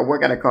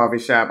at a coffee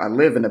shop. I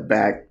live in the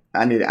back.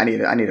 I need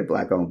a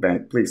black owned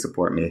bank. Please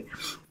support me.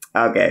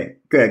 Okay,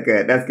 good.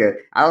 That's good.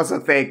 I also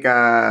think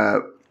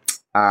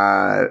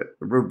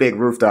Big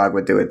Roof Dog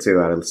would do it too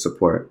out of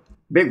support.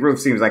 Big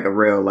Roof seems like a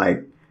real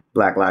like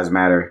Black Lives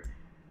Matter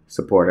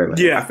supporter. Like,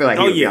 I feel like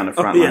he would be on the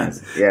front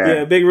lines.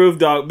 Yeah, Big Roof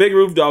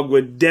Dog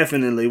would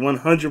definitely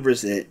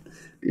 100%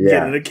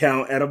 get an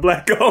account at a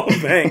black-owned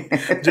bank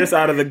just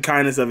out of the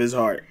kindness of his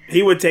heart.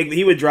 He would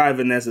drive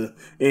Vanessa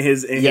in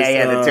his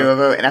the two of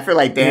them. And I feel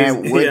like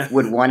Dan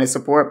would want his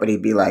support, but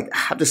he'd be like,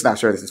 I'm just not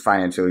sure this is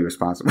financially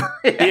responsible.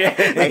 Like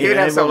he would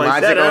have some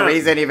logical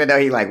reason, even though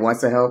he like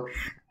wants to help.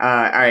 All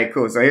right,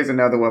 cool. So here's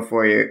another one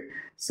for you.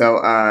 So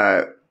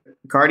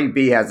Cardi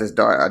B has this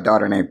a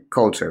daughter named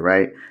Culture,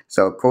 right?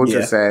 So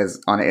Culture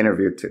says on an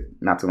interview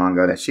not too long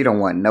ago that she don't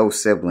want no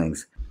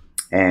siblings.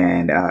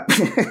 And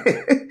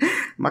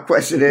my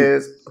question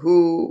is,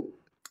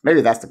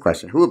 maybe that's the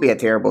question. Who would be a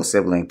terrible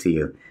sibling to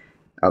you?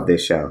 of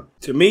this show?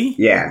 To me?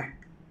 Yeah.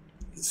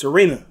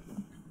 Serena.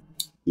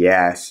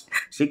 Yeah.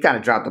 She kind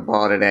of dropped the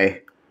ball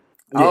today.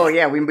 Yeah. Oh,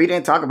 yeah. We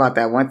didn't talk about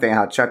that one thing,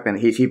 how Chuck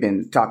he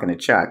been talking to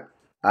Chuck.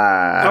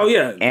 Oh,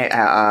 yeah. And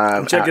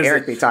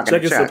Eric be talking to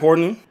Chuck. Chuck is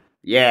supporting him?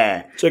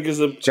 Yeah. Chuck is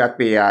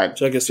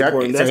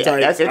supporting. That's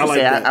tight. That's interesting. I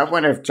like that. I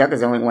wonder if Chuck is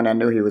the only one that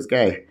knew he was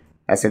gay.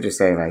 That's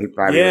interesting. Like, he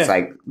probably was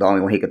like the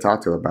only one he could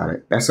talk to about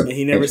it. And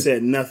he never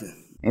said nothing.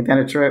 Ain't that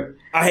a trip?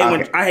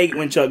 I hate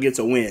when Chuck gets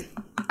a win.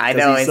 I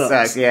know it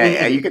sucks.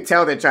 Yeah, you can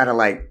tell they're trying to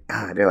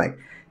they're like,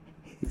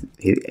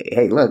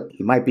 hey, look,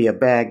 he might be a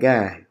bad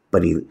guy,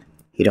 but he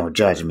don't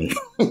judge me.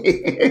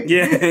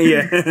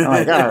 yeah. I'm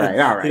like,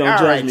 all right. He don't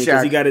judge me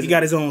because he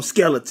got his own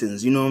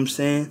skeletons. You know what I'm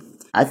saying?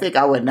 I think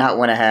I would not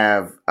want to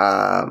have.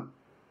 I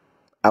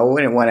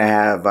wouldn't want to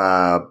have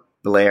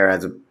Blair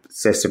as a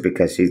sister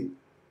because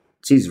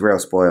she's real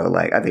spoiled.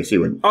 Like, I think she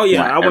would. Oh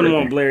yeah, I wouldn't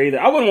want Blair either.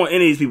 I wouldn't want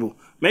any of these people.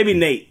 Maybe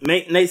Nate.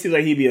 Nate seems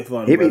like he'd be a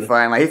fun. He'd be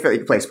fun. Like, he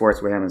could play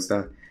sports with him and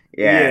stuff.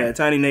 Yeah,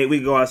 Tiny Nate. We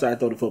could go outside and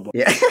throw the football.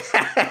 Yeah.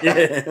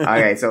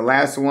 Okay, so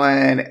last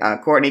one,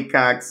 Courtney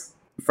Cox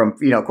from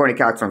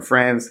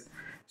Friends.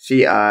 She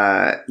did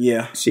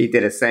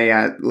a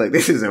seance. Look,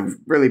 this is a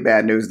really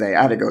bad news day.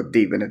 I had to go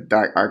deep in the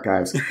dark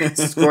archives.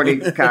 Courtney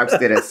Cox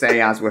did a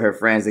seance with her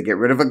friends to get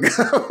rid of a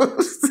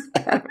ghost.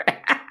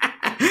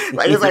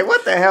 It's like,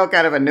 what the hell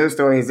kind of a news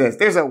story is this?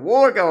 There's a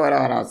war going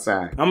on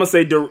outside. I'm gonna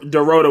say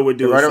Dorota would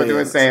do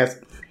a seance.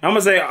 I'm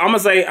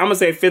gonna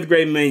say fifth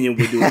grade Minion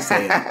would do a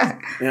seance.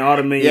 And all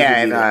the Minions.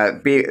 Yeah,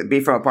 and B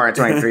from Apartment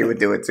 23 would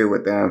do it too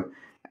with them.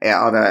 Yeah,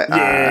 all the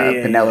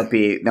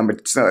Penelope number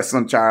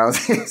Slim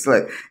Charles. It's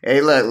like,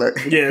 hey, look.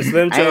 Yeah,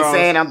 Slim Charles. I ain't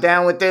saying I'm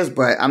down with this,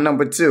 but I'm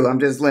number 2. I'm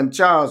just Slim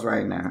Charles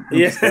right now.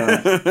 Slim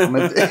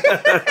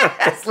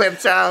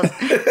Charles.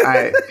 All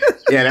right.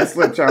 Yeah, that's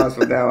Slim Charles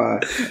from now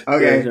on.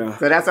 Okay,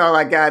 so that's all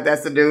I got.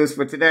 That's the news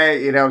for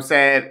today. You know what I'm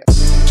saying?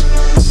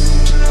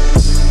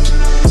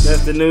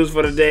 That's the news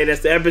for today.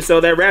 That's the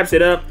episode that wraps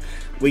it up.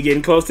 We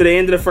getting close to the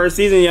end of the first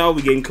season, y'all.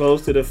 We getting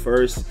close to the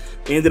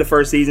end of the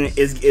first season.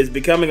 It's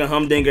becoming a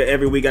humdinger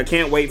every week. I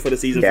can't wait for the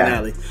season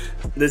finale.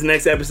 This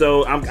next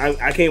episode,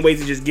 I can't wait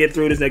to just get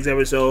through this next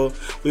episode.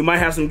 We might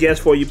have some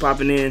guests for you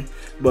popping in,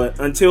 but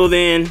until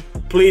then,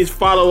 please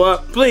follow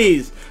up.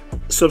 Please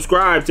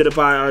subscribe to the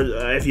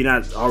podcast if you're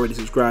not already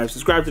subscribed.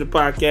 Subscribe to the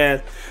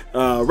podcast.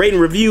 Rate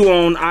and review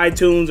on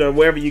iTunes or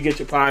wherever you get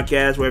your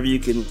podcast, wherever you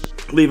can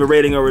leave a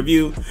rating or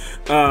review.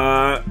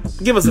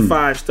 Give us a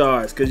 5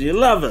 stars because you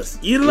love us.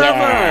 You love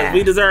us.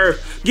 We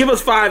deserve. Give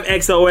us 5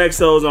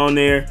 XOXOs on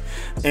there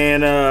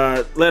and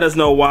let us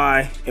know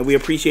why. And we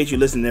appreciate you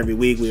listening every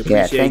week. We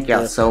appreciate thank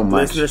y'all so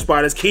much. Listener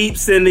spotters. Keep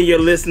sending your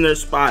listener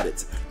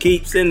spotters.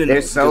 Keep sending them.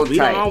 They're so tight. We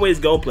don't always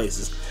go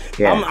places.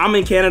 Yeah. I'm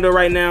in Canada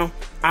right now.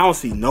 I don't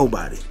see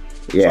nobody.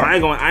 Yeah.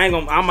 So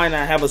I might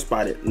not have a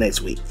spot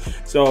next week.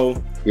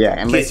 So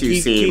unless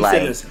you see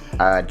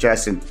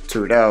Justin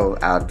Trudeau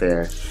out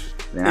there,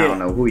 then I don't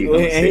know who you're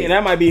gonna see. And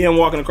that might be him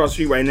walking across the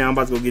street right now. I'm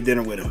about to go get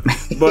dinner with him.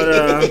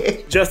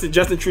 But Justin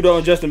Trudeau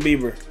and Justin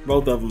Bieber,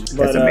 both of them.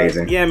 That's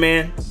amazing. Yeah,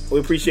 man. We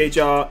appreciate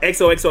y'all.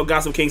 XOXO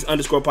Gossip Kings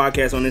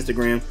 _podcast on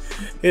Instagram.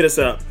 Hit us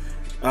up.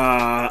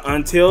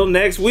 Until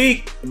next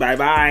week. Bye.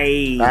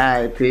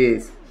 Bye.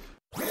 Peace.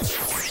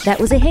 That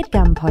was a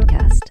HeadGum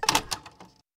podcast.